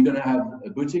 So we're going to have a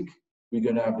boutique, we're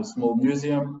going to have a small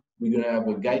museum, we're going to have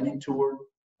a guided tour.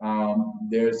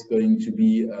 There's going to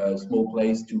be a small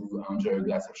place to enjoy a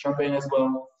glass of champagne as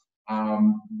well.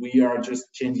 We are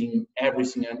just changing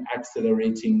everything and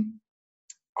accelerating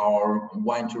our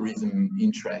wine tourism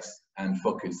interest and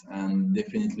focus, and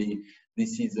definitely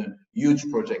this is a huge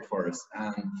project for us.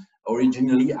 And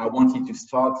originally I wanted to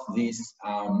start this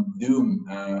dome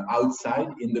outside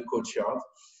in the courtyard,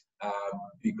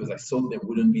 because I thought there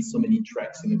wouldn't be so many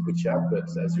trucks in the courtyard,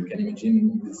 but as you can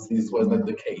imagine, this was not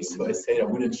the case. So I said I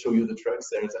wouldn't show you the trucks,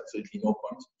 there is absolutely no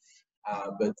point.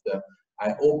 But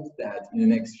I hope that in the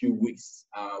next few weeks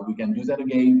we can do that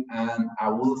again, and I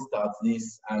will start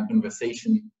this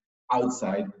conversation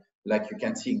outside, like you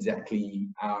can see exactly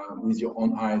with your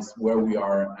own eyes where we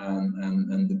are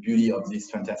and the beauty of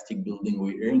this fantastic building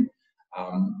we're in.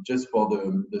 Just for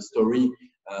the story,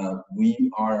 we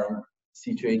are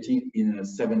situated in a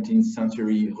 17th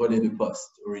century relais de poste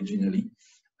originally,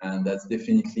 and that's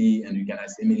definitely, and you can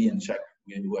ask Emily and Chuck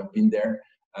who have been there,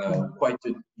 quite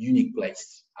a unique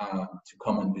place to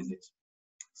come and visit.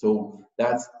 So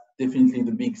that's definitely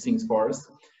the big things for us.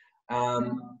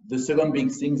 The second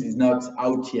big thing is not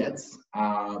out yet,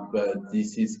 but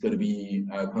this is going to be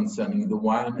concerning the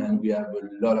wine, and we have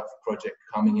a lot of projects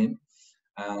coming in.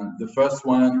 The first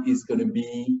one is going to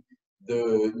be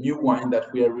the new wine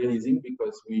that we are releasing,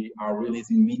 because we are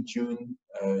releasing mid-June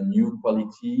a new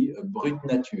quality, a Brut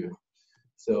Nature.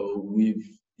 So we've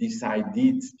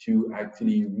decided to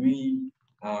actually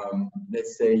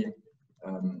let's say,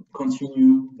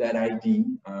 continue that idea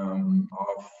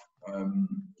of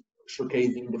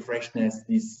showcasing the freshness,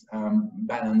 this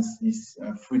balance, this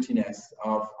fruitiness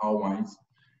of our wines.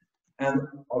 And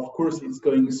of course, it's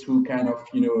going through kind of,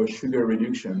 you know, a sugar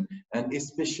reduction. And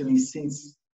especially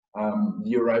since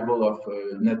the arrival of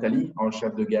Nathalie, our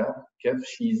chef de cave,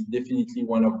 she's definitely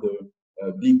one of the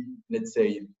big, let's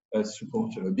say,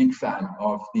 supporter, a big fan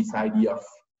of this idea of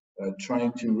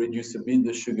trying to reduce a bit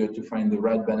the sugar to find the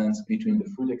right balance between the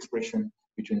fruit expression,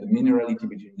 between the minerality,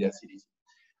 between the acidity.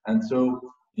 And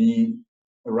so the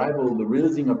arrival, the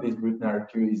releasing of this Brut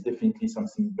Nature is definitely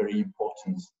something very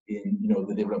important in, you know,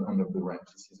 the development of the range.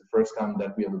 This is the first time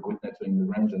that we have a Brut Nature in the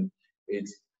range, and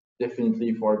it's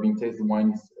definitely, for our vintage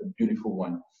wine, is a beautiful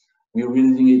one. We're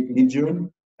releasing it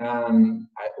mid-June, and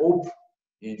I hope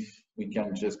if we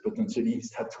can just potentially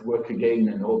start to work again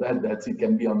and all that, that it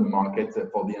can be on the market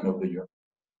for the end of the year.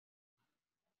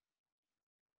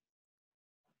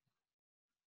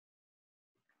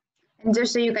 And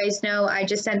just so you guys know, I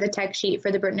just sent the tech sheet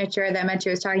for the Brut Nature that Matthieu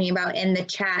was talking about in the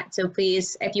chat. So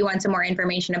please, if you want some more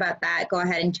information about that, go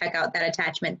ahead and check out that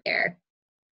attachment there.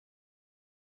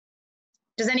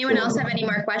 Does anyone else have any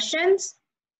more questions?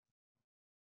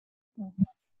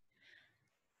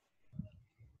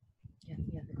 Yeah,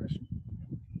 the question.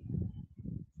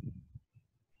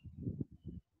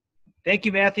 Thank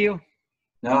you, Matthieu.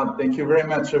 No, thank you very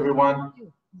much, everyone.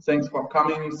 Thanks for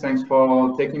coming. Thanks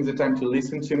for taking the time to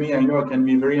listen to me. I know I can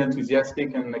be very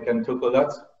enthusiastic and I can talk a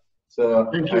lot. So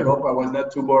I hope I was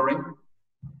not too boring.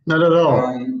 Not at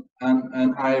all.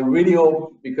 And I really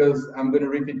hope, because I'm going to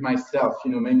repeat myself,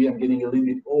 you know, maybe I'm getting a little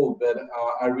bit old, but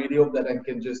I really hope that I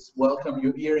can just welcome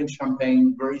you here in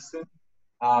Champagne very soon,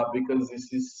 because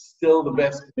this is still the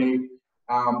best way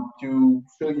to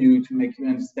show you, to make you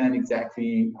understand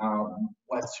exactly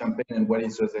what's Champagne and what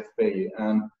is Joseph Perrier.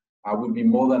 And I would be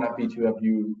more than happy to have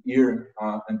you here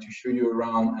and to show you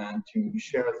around and to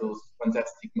share those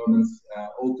fantastic moments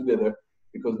all together,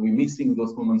 because we're missing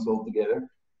those moments all together,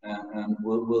 and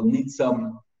we'll need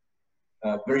some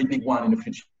very big one in the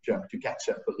future to catch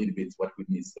up a little bit what we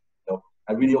miss. So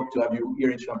I really hope to have you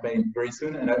here in Champagne very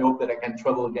soon, and I hope that I can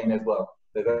travel again as well.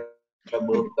 That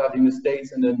we'll start in the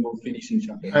States and then we'll finish in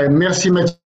Champagne. Merci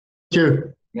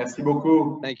Matthieu. Merci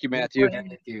beaucoup. Thank you, Matthieu.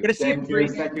 Thank you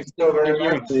So very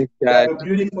much. Have a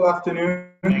beautiful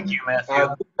afternoon. Thank you, Matthieu.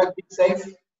 Be safe,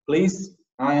 please.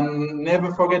 And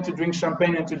never forget to drink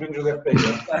champagne and to drink Joseph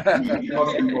Perrier.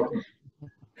 Most important.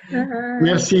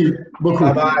 Merci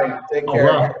beaucoup. Bye-bye. Take care. Au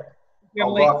revoir.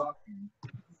 Au revoir.